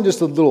it wasn't just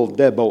a little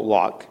deadbolt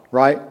lock,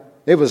 right?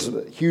 It was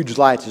huge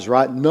latches,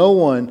 right? No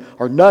one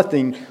or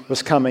nothing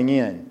was coming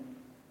in.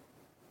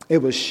 It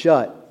was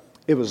shut.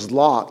 It was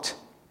locked.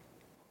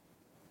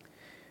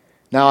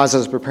 Now, as I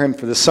was preparing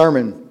for this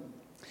sermon,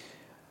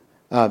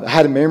 I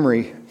had a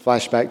memory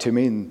flash back to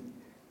me, and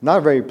not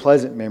a very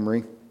pleasant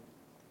memory,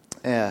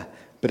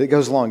 but it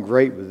goes along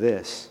great with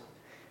this.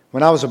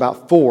 When I was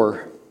about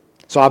 4,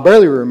 so I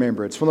barely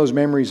remember. It's one of those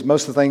memories,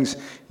 most of the things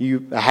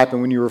that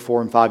happened when you were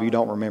 4 and 5, you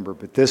don't remember,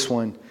 but this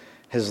one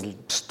has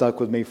stuck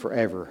with me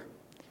forever.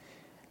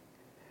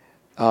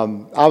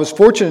 I was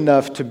fortunate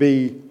enough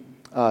to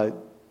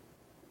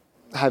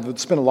have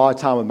spent a lot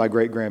of time with my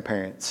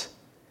great-grandparents.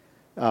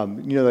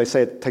 They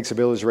say it takes a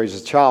village to raise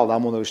a child.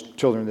 I'm one of those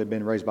children that have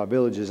been raised by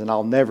villages, and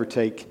I'll never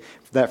take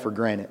that for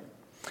granted.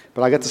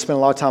 But I got to spend a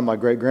lot of time with my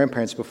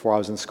great-grandparents before I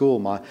was in school.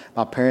 My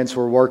parents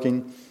were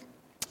working,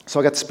 so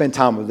I got to spend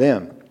time with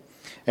them.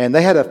 And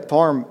they had a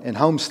farm and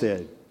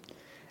homestead.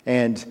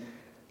 And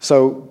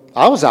so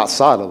I was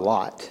outside a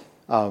lot.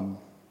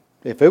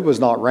 If it was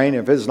not raining,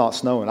 if it was not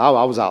snowing, I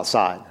was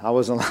outside. I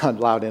wasn't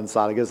allowed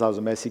inside. I guess I was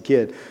a messy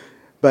kid.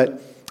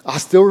 But I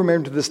still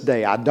remember to this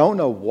day, I don't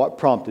know what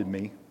prompted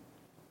me.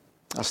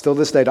 I still to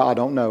this day, I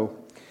don't know.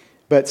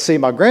 But see,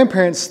 my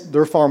grandparents,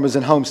 their farm was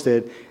in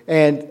Homestead,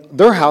 and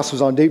their house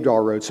was on Deep Draw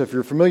Road. So if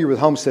you're familiar with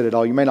Homestead at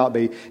all, you may not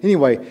be.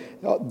 Anyway,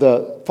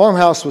 the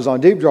farmhouse was on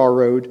Deep Draw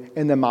Road,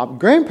 and then my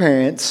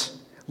grandparents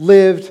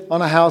lived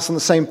on a house on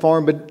the same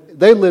farm, but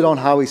they lived on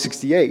Highway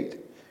 68,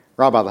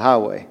 right by the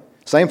highway.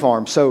 Same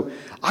farm. So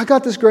I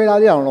got this great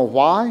idea. I don't know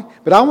why,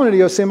 but I wanted to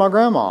go see my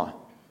grandma.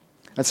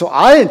 And so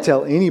I didn't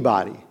tell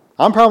anybody.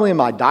 I'm probably in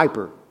my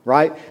diaper,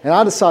 right? And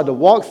I decided to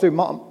walk through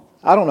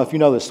I don't know if you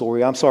know this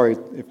story. I'm sorry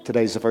if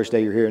today's the first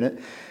day you're hearing it.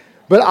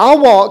 But I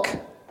walk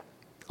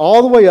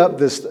all the way up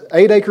this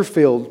 8-acre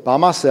field by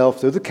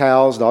myself through the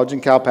cows, dodging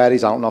cow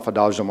patties. I don't know if I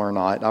dodged them or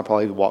not. I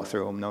probably walked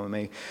through them, knowing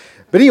me.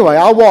 But anyway,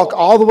 I walk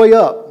all the way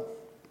up,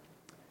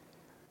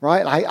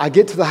 right? I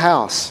get to the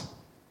house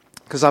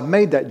because I've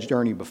made that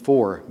journey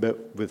before,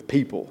 but with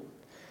people.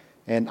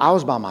 And I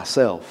was by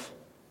myself.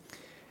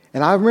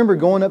 And I remember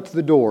going up to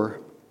the door,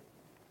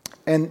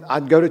 and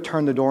I'd go to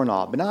turn the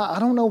doorknob. And I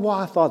don't know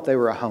why I thought they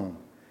were at home.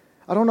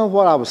 I don't know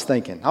what I was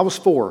thinking. I was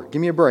 4.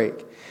 Give me a break.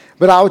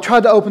 But I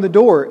tried to open the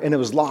door, and it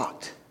was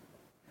locked.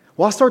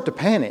 Well, I start to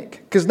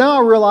panic, because now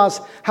I realize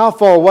how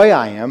far away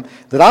I am,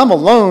 that I'm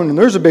alone, and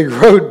there's a big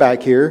road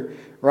back here,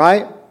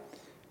 right?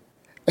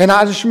 And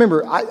I just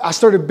remember, I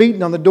started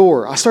beating on the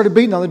door.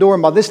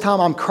 And by this time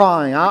I'm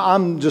crying.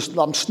 I'm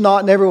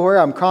snotting everywhere.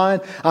 I'm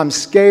crying. I'm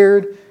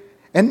scared.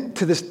 And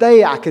to this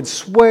day, I could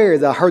swear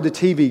that I heard the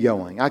TV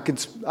going. I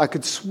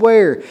could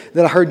swear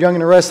that I heard Young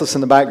and the Restless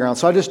in the background.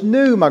 So I just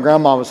knew my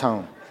grandma was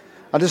home.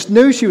 I just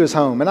knew she was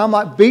home. And I'm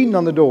like beating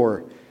on the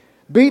door.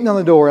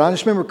 And I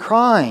just remember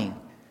crying.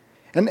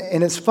 And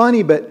it's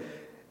funny, but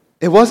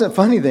it wasn't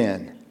funny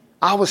then.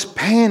 I was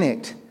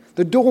panicked.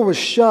 The door was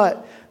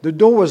shut. The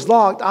door was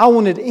locked. I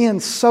wanted in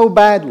so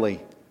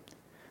badly.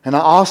 And I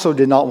also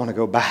did not want to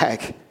go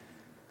back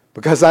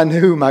because I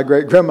knew my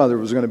great-grandmother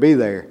was going to be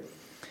there.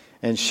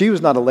 And she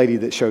was not a lady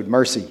that showed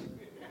mercy.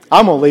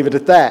 I'm going to leave it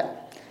at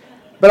that.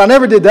 But I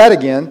never did that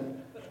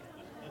again.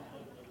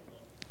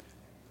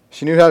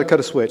 She knew how to cut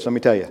a switch, let me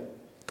tell you.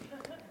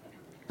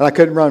 And I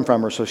couldn't run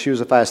from her, so she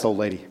was a fast old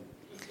lady.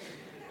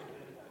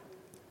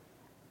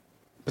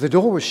 But the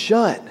door was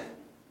shut.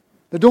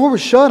 The door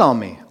was shut on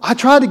me. I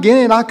tried to get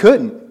in, I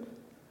couldn't.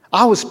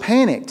 I was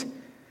panicked.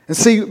 And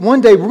see,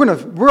 one day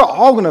we're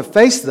all going to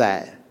face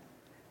that.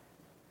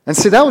 And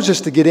see, that was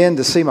just to get in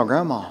to see my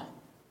grandma.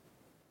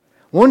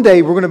 One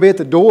day we're going to be at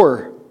the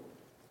door,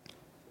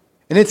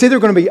 and it's either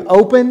going to be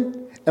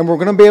open and we're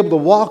going to be able to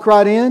walk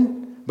right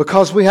in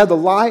because we have the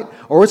light,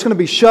 or it's going to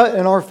be shut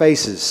in our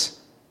faces.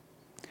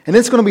 And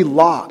it's going to be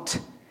locked.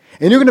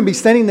 And you're going to be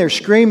standing there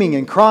screaming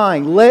and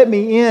crying, "Let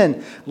me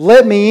in,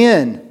 let me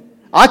in."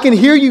 I can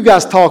hear you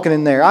guys talking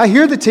in there. I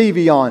hear the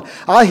TV on.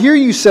 I hear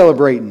you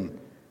celebrating.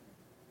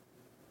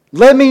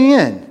 Let me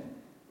in.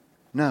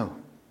 No,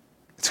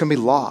 it's going to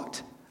be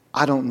locked.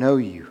 I don't know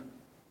you.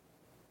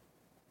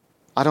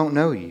 I don't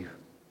know you.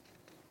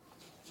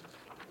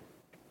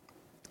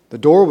 The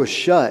door was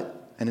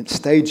shut, and it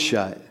stayed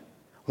shut.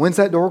 When's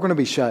that door going to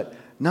be shut?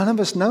 None of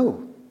us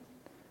know.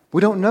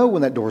 We don't know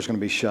when that door is going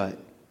to be shut.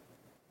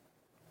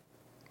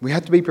 We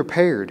have to be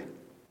prepared.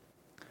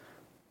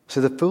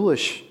 So the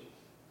foolish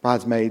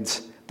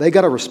bridesmaids, they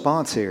got a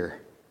response here.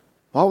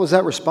 What was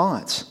that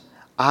response?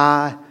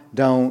 I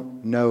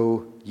don't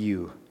know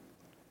you.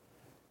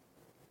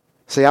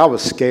 See, I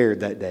was scared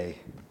that day.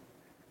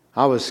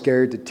 I was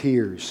scared to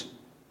tears.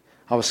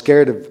 I was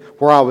scared of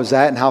where I was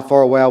at and how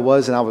far away I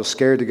was, and I was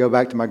scared to go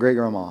back to my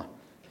great-grandma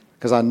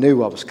because I knew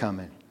what was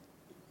coming.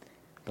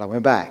 But I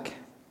went back.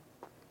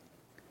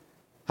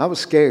 That was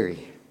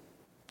scary.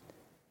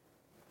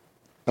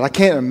 But I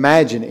can't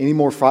imagine any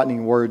more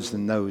frightening words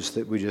than those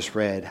that we just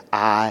read.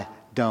 I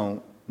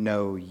don't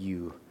know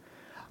you.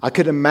 I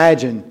could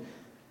imagine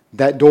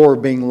that door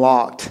being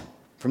locked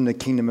from the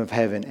kingdom of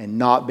heaven and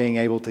not being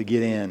able to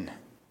get in.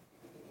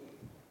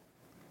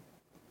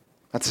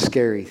 That's a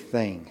scary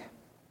thing.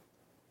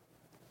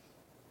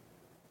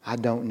 I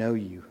don't know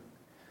you.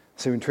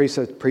 So when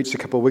Teresa preached a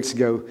couple of weeks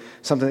ago,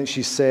 something that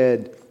she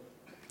said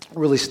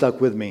really stuck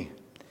with me.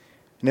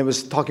 And it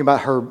was talking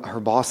about her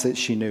boss that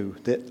she knew,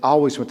 that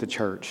always went to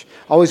church,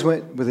 always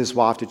went with his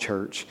wife to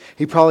church.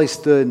 He probably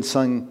stood and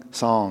sung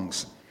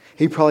songs.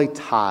 He probably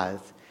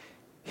tithed.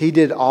 He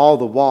did all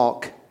the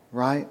walk,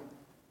 right?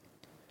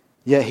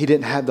 Yet he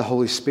didn't have the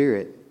Holy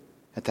Spirit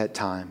at that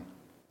time.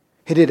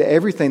 He did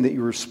everything that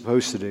you were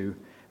supposed to do,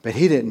 but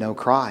he didn't know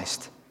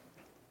Christ.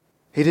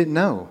 He didn't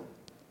know.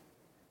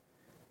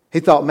 He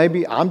thought,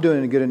 maybe I'm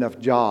doing a good enough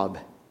job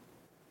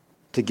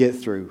to get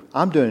through.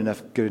 I'm doing a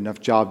good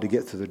enough job to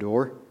get through the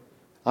door.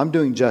 I'm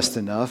doing just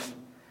enough.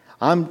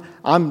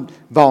 I'm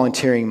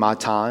volunteering my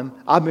time.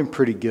 I've been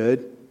pretty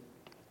good.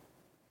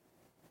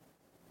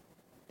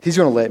 He's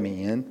going to let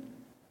me in.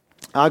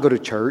 I go to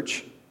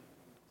church.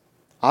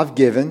 I've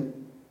given.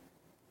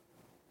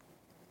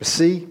 But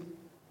see,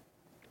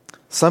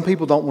 some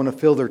people don't want to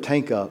fill their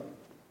tank up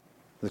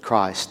with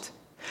Christ.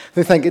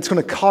 They think it's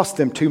going to cost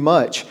them too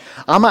much.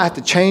 I might have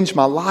to change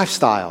my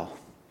lifestyle.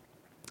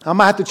 I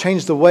might have to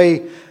change the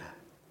way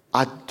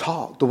I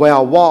talk, the way I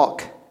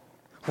walk,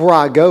 where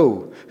I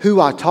go, who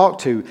I talk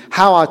to,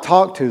 how I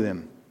talk to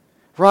them.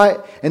 Right?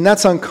 And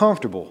that's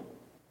uncomfortable.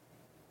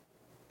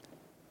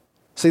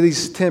 See,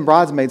 these 10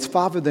 bridesmaids,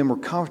 5 of them were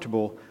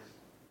comfortable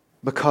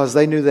because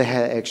they knew they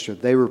had extra.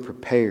 They were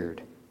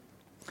prepared.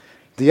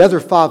 The other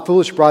 5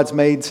 foolish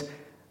bridesmaids,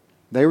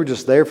 they were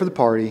just there for the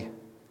party.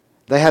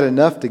 They had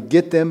enough to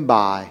get them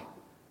by.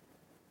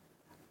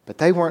 But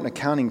they weren't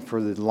accounting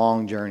for the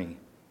long journey.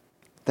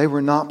 They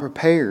were not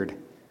prepared.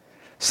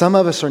 Some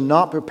of us are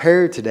not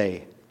prepared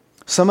today.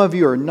 Some of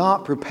you are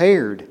not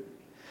prepared.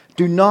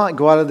 Do not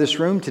go out of this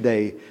room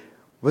today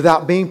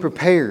without being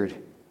prepared.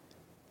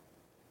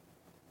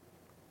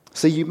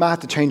 See, you might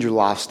have to change your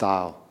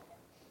lifestyle.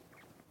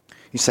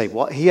 You say,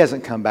 well, he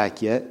hasn't come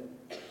back yet.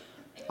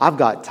 I've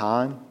got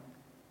time.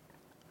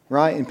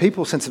 Right? And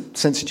people,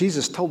 since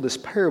Jesus told this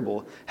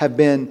parable, have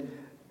been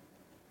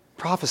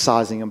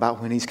prophesizing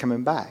about when he's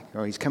coming back.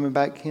 Or he's coming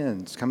back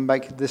he's coming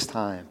back this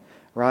time.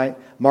 Right?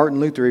 Martin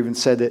Luther even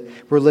said that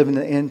we're living in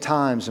the end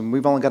times and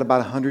we've only got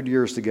about 100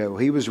 years to go.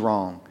 He was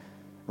wrong.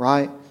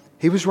 Right?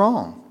 He was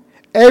wrong.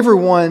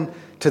 Everyone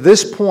to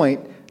this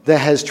point that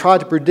has tried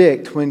to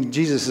predict when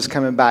Jesus is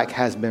coming back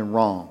has been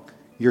wrong.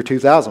 Year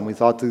 2000, we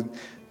thought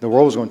the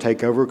world was going to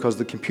take over because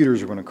the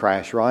computers were going to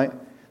crash, right?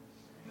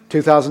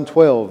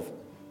 2012,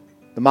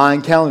 the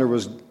Mayan calendar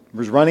was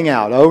running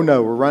out. Oh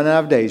no, we're running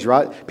out of days,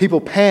 right?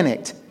 People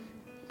panicked.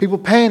 People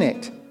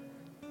panicked.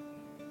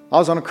 I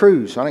was on a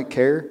cruise. I didn't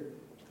care.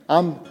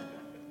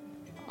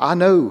 I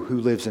know who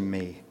lives in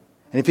me.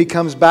 And if he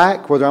comes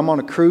back, whether I'm on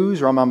a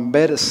cruise or I'm in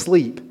bed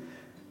asleep,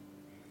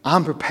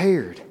 I'm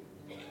prepared.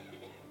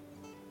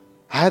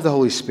 I have the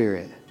Holy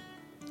Spirit.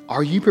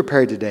 Are you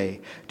prepared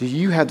today? Do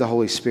you have the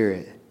Holy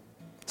Spirit?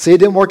 See, it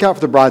didn't work out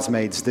for the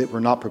bridesmaids that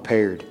were not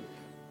prepared.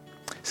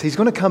 So he's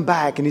going to come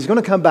back, and he's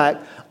going to come back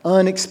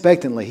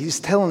unexpectedly. He's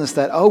telling us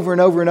that over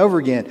and over and over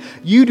again.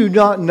 You do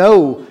not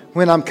know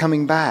when I'm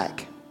coming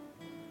back.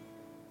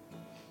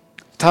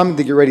 Time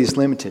to get ready is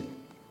limited.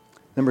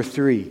 Number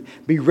 3,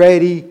 be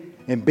ready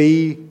and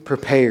be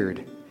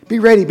prepared. Be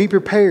ready, be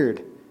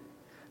prepared.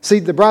 See,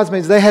 the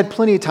bridesmaids, they had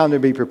plenty of time to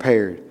be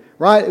prepared,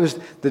 right? It was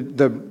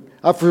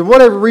for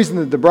whatever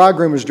reason, the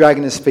bridegroom was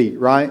dragging his feet,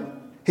 right?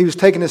 He was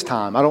taking his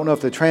time. I don't know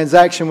if the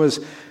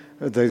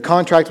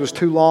contract was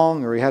too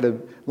long or he had a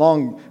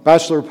long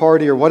bachelor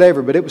party or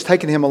whatever, but it was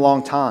taking him a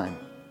long time.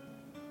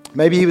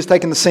 Maybe he was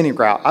taking the scenic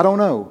route. I don't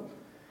know.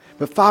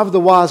 But 5 of the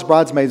wise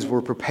bridesmaids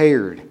were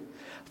prepared.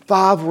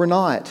 5 were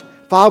not.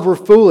 5 were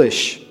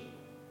foolish.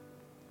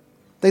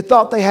 They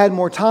thought they had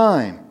more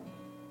time.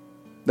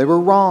 They were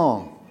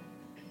wrong.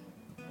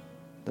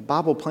 The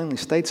Bible plainly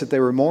states that they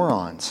were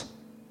morons.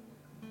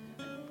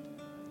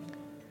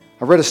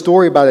 I read a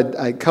story about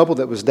a couple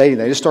that was dating.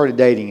 They just started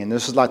dating, and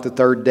this was like the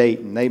 3rd date,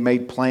 and they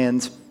made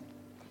plans.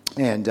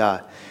 And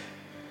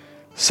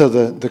so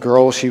the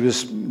girl, she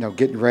was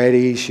getting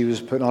ready. She was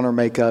putting on her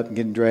makeup and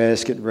getting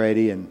dressed, getting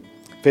ready. And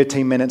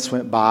 15 minutes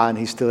went by, and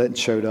he still hadn't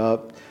showed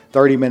up.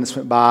 30 minutes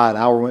went by, an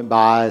hour went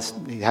by.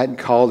 He hadn't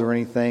called or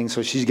anything,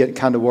 so she's getting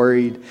kind of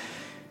worried.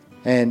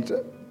 And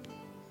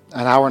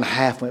an hour and a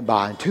half went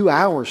by, and 2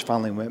 hours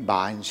finally went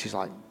by, and she's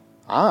like,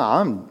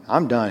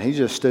 I'm done. He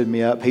just stood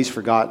me up. He's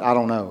forgot. I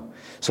don't know.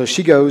 So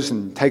she goes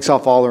and takes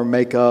off all her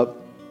makeup.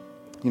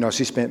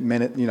 She spent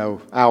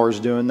hours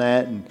doing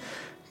that, and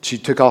she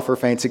took off her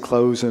fancy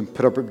clothes and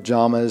put up her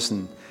pajamas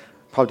and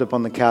popped up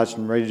on the couch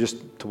and ready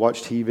just to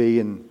watch TV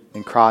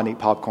and cry and eat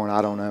popcorn.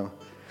 I don't know.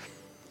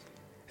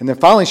 And then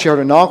finally she heard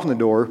a knock on the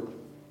door,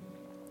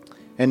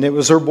 and it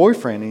was her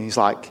boyfriend, and he's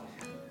like,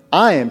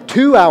 I am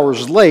 2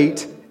 hours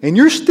late, and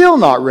you're still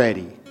not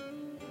ready.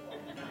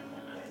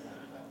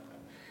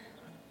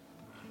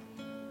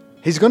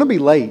 He's going to be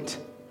late.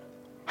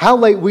 How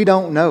late, we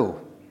don't know.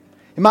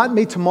 It might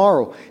be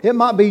tomorrow. It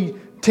might be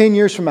 10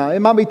 years from now. It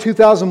might be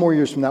 2,000 more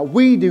years from now.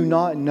 We do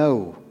not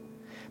know.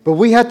 But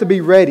we have to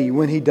be ready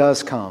when he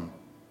does come.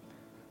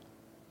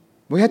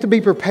 We have to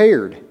be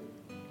prepared.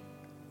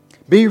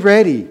 Be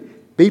ready.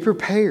 Be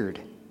prepared.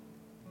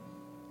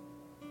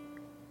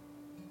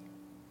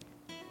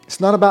 It's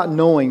not about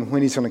knowing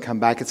when he's going to come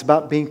back. It's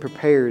about being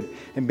prepared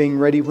and being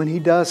ready when he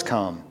does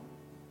come.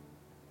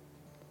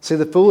 See,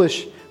 the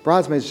foolish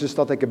bridesmaids just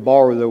thought they could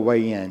borrow their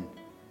way in.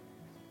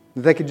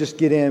 That they could just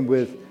get in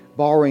with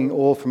borrowing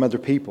oil from other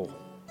people.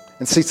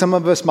 And see, some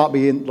of us might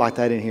be like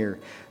that in here.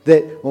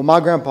 That, well, my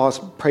grandpa's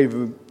prayed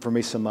for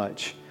me so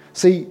much.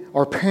 See,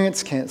 our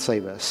parents can't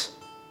save us.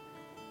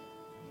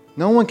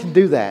 No one can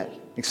do that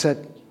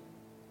except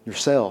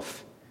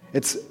yourself.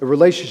 It's a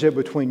relationship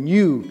between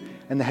you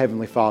and the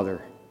Heavenly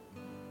Father.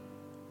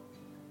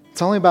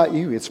 It's only about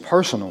you. It's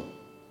personal.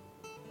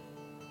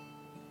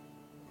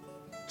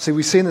 See,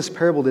 we see in this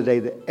parable today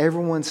that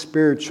everyone's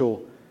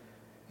spiritual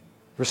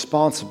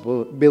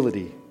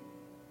responsibility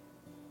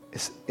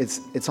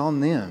it's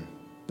on them.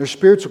 Their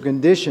spiritual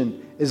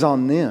condition is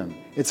on them.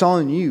 It's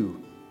on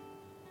you.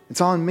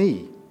 It's on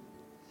me.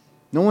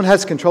 No one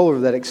has control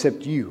over that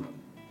except you.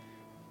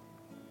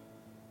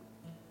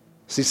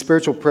 See,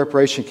 spiritual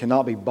preparation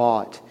cannot be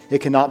bought. It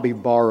cannot be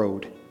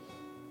borrowed.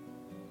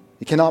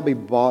 It cannot be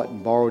bought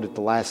and borrowed at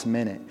the last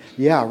minute.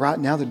 Yeah, right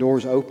now the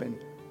door's open.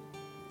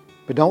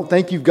 But don't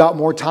think you've got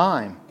more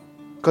time,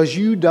 because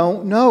you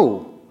don't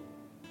know.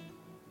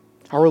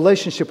 Our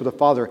relationship with the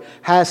Father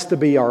has to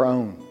be our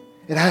own.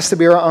 It has to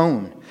be our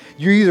own.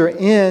 You're either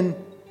in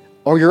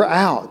or you're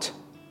out.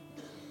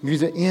 You're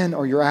either in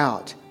or you're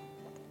out.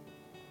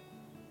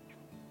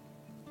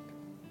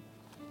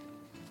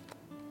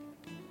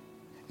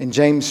 In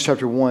James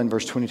chapter 1,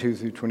 verse 22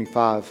 through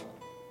 25,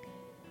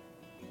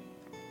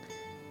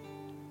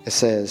 it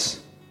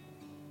says,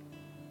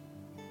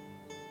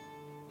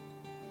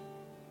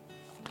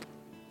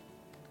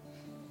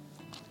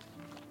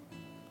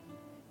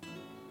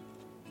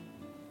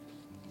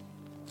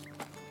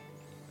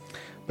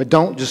 but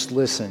don't just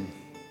listen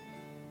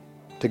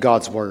to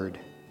God's word.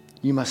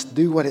 You must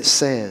do what it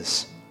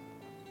says.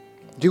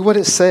 Do what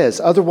it says.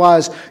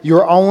 Otherwise,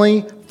 you're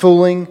only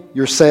fooling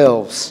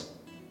yourselves.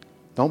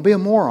 Don't be a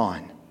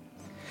moron.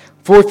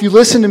 For if you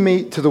listen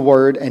to the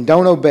word and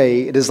don't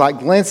obey, it is like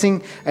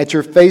glancing at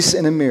your face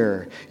in a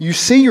mirror. You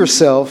see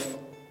yourself,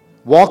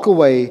 walk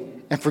away,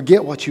 and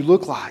forget what you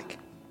look like.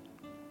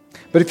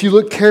 But if you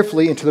look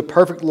carefully into the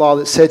perfect law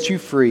that sets you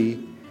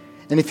free,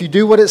 and if you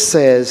do what it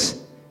says,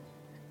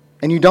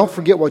 and you don't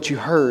forget what you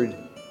heard,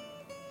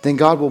 then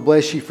God will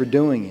bless you for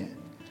doing it.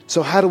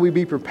 So how do we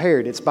be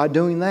prepared? It's by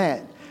doing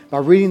that, by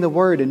reading the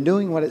word and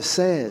doing what it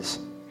says.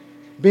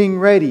 Being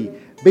ready,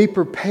 be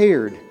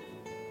prepared.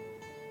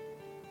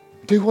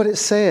 Do what it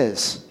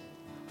says.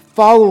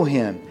 Follow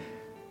Him.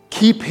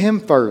 Keep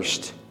Him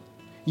first.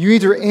 You're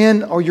either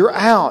in or you're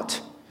out.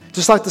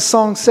 Just like the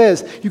song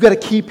says, you got to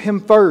keep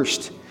Him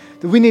first.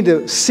 We need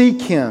to seek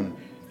Him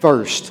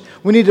first.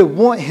 We need to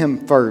want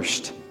Him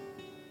first.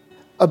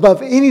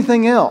 Above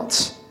anything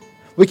else.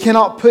 We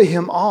cannot put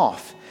Him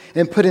off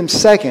and put Him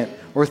second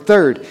or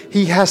third.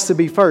 He has to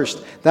be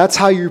first. That's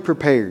how you're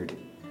prepared.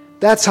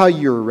 That's how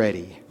you're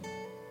ready.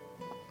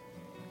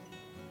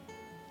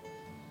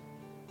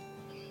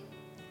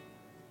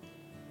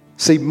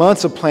 See,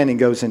 months of planning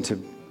goes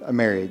into a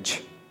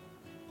marriage,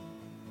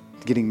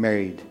 getting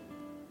married.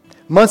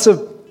 Months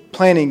of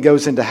planning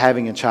goes into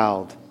having a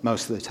child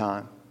most of the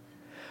time.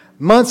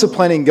 Months of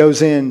planning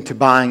goes into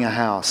buying a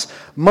house.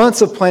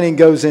 Months of planning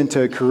goes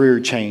into a career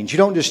change. You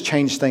don't just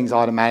change things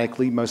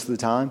automatically most of the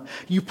time.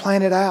 You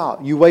plan it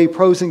out. You weigh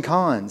pros and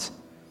cons.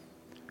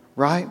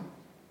 Right?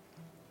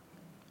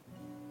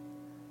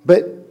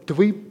 But do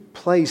we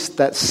place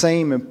that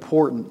same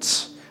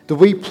importance? Do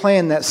we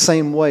plan that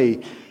same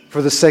way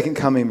for the second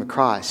coming of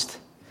Christ?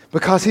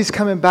 Because He's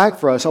coming back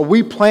for us. Are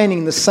we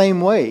planning the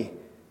same way?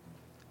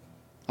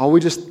 Are we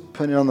just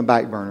putting it on the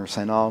back burner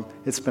saying, oh,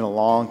 it's been a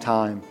long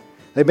time.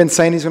 They've been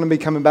saying He's going to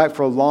be coming back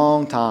for a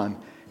long time,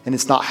 and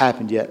it's not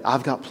happened yet.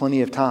 I've got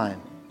plenty of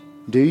time.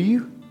 Do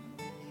you?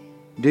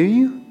 Do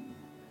you?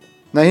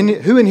 Now,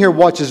 who in here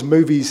watches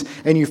movies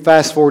and you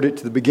fast forward it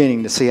to the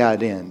beginning to see how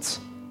it ends?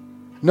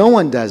 No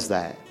one does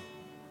that.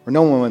 Or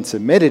no one wants to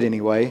admit it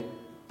anyway.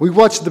 We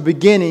watch the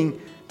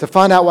beginning to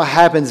find out what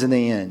happens in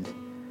the end.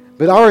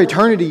 But our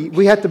eternity,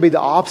 we have to be the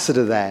opposite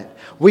of that.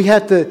 We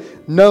have to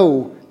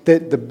know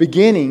that the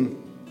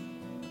beginning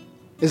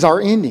is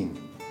our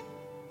ending.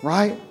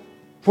 Right?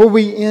 Where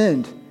we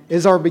end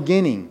is our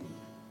beginning.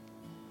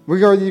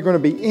 We are either going to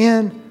be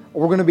in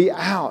or we're going to be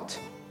out.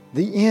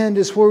 The end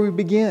is where we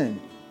begin.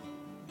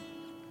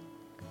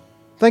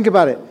 Think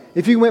about it.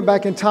 If you went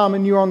back in time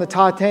and you were on the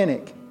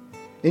Titanic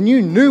and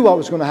you knew what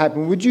was going to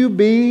happen, would you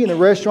be in a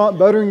restaurant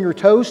buttering your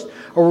toast,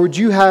 or would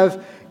you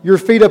have your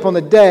feet up on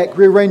the deck,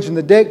 rearranging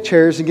the deck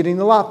chairs and getting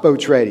the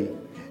lifeboats ready?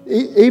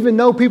 Even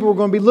though people were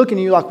going to be looking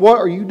at you like, what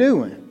are you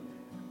doing?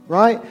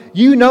 Right?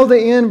 You know the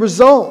end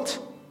result.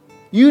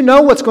 You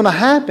know what's going to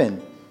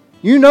happen.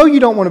 You know you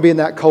don't want to be in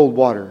that cold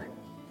water.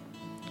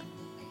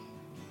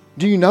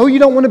 Do you know you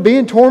don't want to be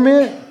in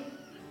torment?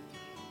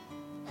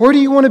 Where do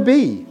you want to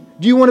be?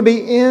 Do you want to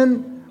be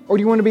in or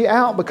do you want to be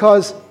out?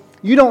 Because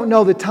you don't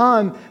know the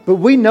time, but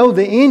we know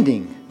the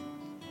ending.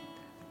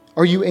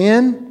 Are you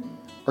in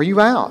or are you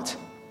out?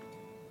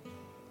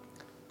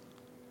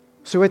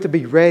 So we have to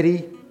be ready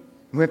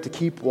and we have to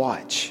keep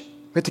watch.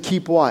 We have to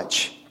keep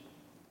watch.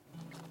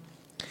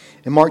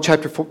 In Mark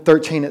chapter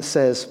 13 it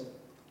says,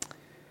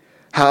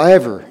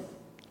 however,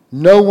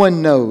 no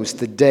one knows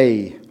the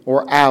day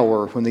or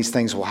hour when these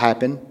things will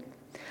happen,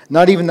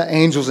 not even the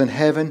angels in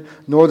heaven,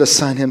 nor the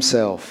Son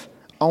Himself.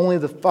 Only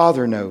the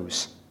Father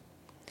knows.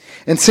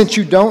 And since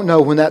you don't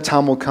know when that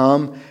time will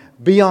come,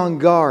 be on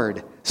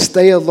guard,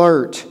 stay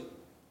alert.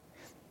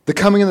 The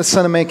coming of the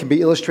Son of Man can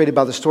be illustrated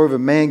by the story of a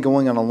man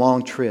going on a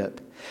long trip.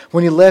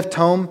 When he left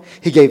home,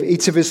 he gave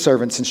each of his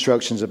servants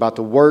instructions about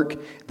the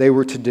work they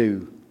were to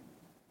do.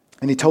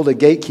 And he told a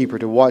gatekeeper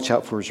to watch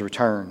out for his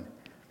return.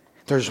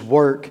 There's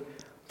work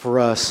for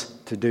us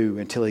to do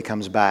until He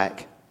comes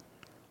back.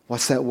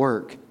 What's that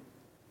work?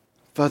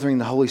 Furthering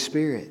the Holy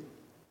Spirit.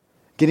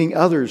 Getting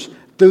others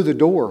through the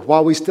door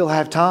while we still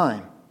have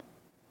time.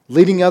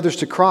 Leading others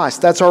to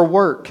Christ. That's our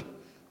work.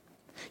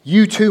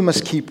 You too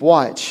must keep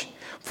watch,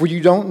 for you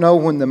don't know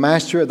when the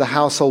master of the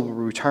household will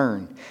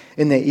return.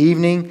 In the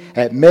evening,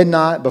 at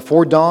midnight,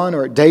 before dawn,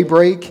 or at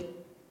daybreak.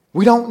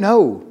 We don't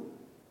know.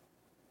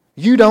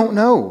 You don't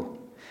know.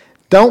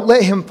 Don't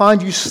let him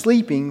find you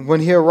sleeping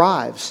when he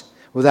arrives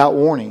without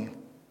warning.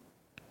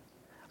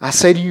 I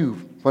say to you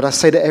what I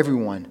say to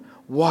everyone.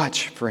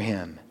 watch for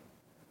Him.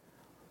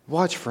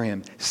 Watch for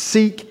Him.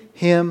 Seek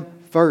Him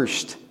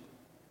first.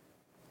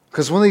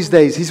 Because one of these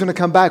days, He's going to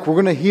come back. We're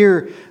going to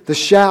hear the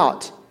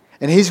shout.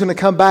 And He's going to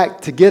come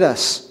back to get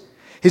us.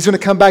 He's going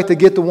to come back to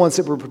get the ones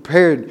that were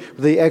prepared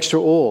with the extra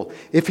oil.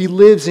 If He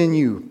lives in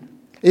you,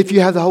 if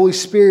you have the Holy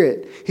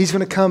Spirit, He's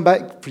going to come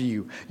back for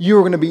you. You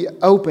are going to be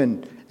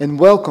open and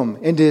welcome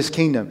into His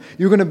kingdom.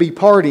 You're going to be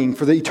partying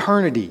for the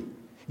eternity.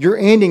 Your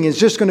ending is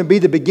just going to be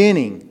the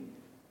beginning.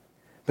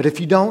 But if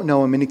you don't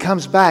know Him and He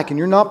comes back and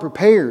you're not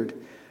prepared,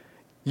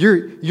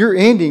 your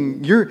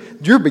ending,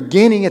 your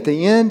beginning at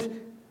the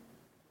end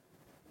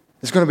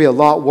is going to be a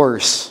lot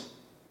worse,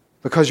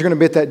 because you're going to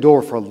be at that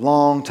door for a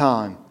long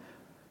time,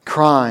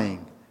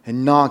 crying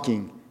and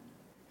knocking,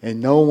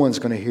 and no one's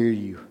going to hear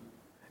you.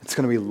 It's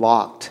going to be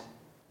locked.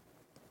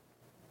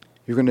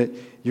 You're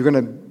going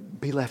to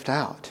be left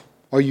out.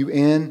 Are you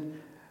in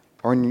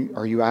or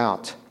are you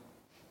out?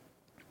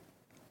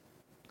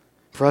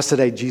 For us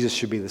today, Jesus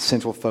should be the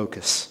central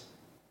focus.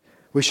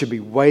 We should be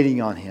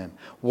waiting on Him,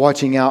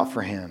 watching out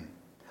for Him,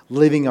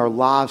 living our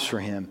lives for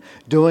Him,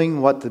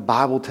 doing what the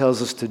Bible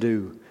tells us to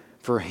do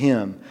for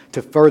Him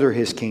to further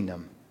His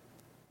kingdom.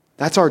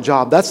 That's our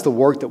job. That's the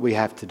work that we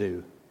have to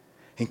do.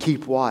 And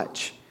keep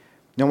watch.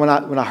 You know,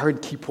 when I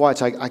heard keep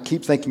watch, I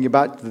keep thinking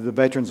about the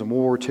veterans in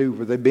World War II,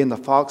 where they'd be in the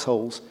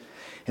foxholes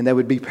and they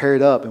would be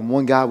paired up, and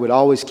one guy would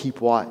always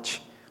keep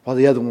watch while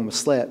the other one was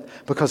slept.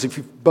 Because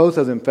if both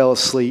of them fell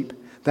asleep,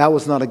 that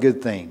was not a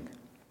good thing.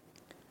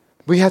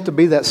 We have to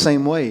be that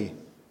same way.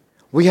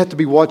 We have to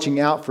be watching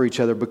out for each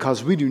other,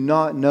 because we do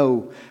not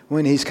know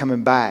when He's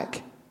coming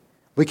back.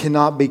 We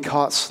cannot be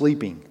caught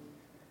sleeping.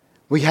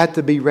 We have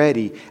to be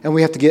ready, and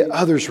we have to get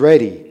others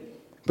ready,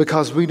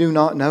 because we do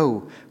not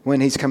know when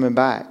He's coming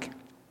back.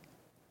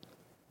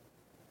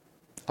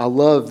 I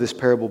love this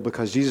parable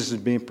because Jesus is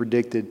being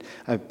predicted.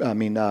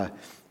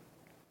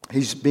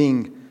 He's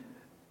being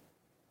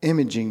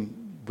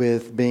imaging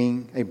with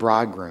being a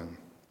bridegroom.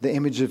 The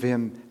image of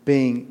Him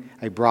being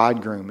a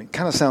bridegroom. It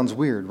kind of sounds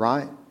weird,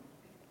 right?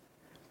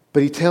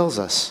 But He tells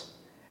us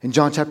in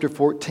John chapter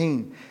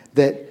 14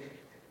 that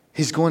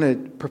He's going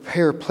to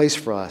prepare a place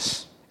for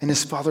us in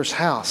His Father's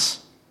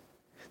house.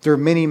 There are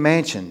many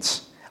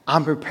mansions.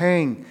 I'm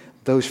preparing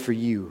those for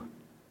you.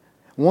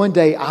 One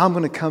day I'm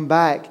going to come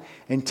back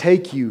and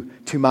take you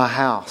to my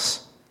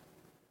house.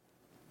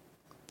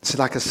 So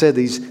like I said,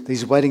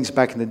 these weddings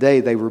back in the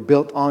day, they were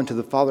built onto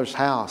the Father's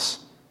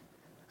house.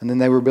 And then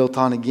they were built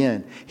on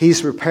again.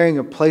 He's preparing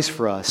a place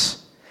for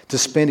us to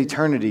spend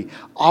eternity.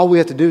 All we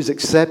have to do is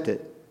accept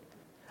it.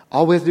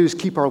 All we have to do is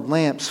keep our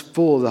lamps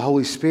full of the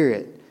Holy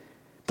Spirit.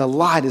 The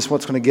light is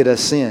what's going to get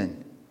us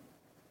in.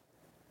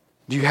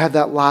 Do you have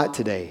that light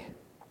today?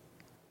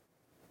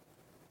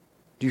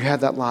 Do you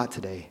have that light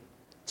today?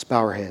 Let's bow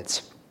our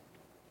heads.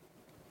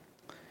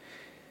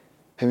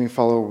 Heavenly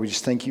Father, we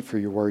just thank You for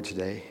Your word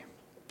today.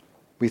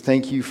 We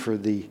thank You for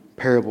the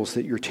parables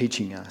that You're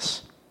teaching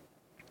us.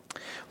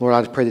 Lord,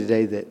 I pray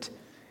today that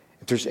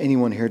if there's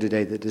anyone here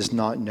today that does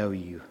not know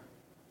You,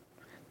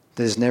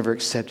 that has never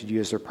accepted You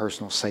as their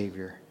personal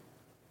Savior,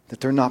 that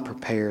they're not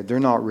prepared, they're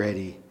not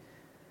ready,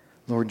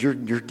 Lord, You're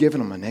giving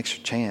them an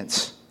extra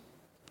chance.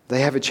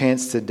 They have a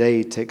chance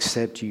today to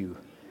accept You.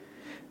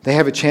 They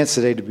have a chance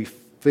today to be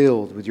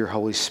filled with Your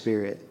Holy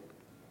Spirit.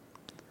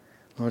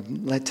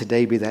 Lord, let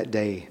today be that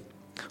day.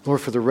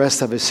 Lord, for the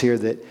rest of us here,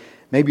 that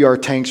maybe our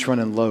tank's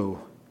running low.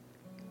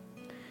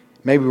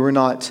 Maybe we're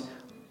not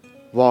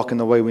walking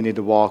the way we need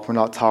to walk. We're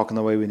not talking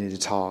the way we need to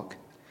talk.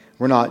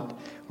 We're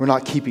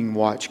not keeping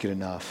watch good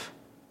enough.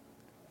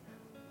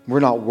 We're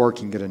not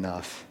working good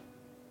enough.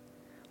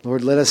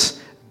 Lord, let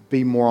us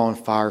be more on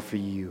fire for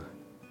You.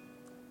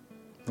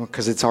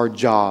 Because it's our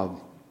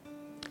job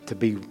to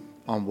be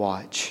on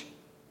watch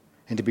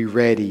and to be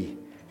ready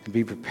and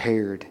be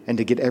prepared and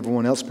to get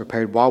everyone else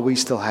prepared while we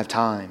still have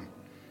time.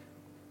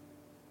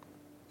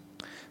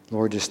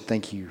 Lord, just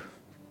thank You.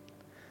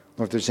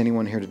 Lord, if there's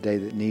anyone here today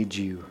that needs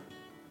You,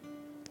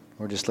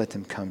 Lord, just let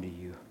them come to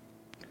You.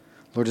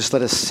 Lord, just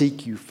let us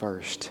seek You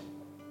first.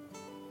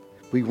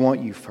 We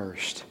want You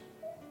first.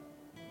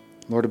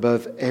 Lord,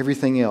 above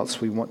everything else,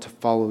 we want to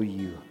follow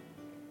You.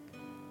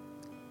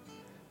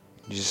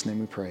 In Jesus' name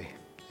we pray.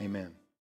 Amen.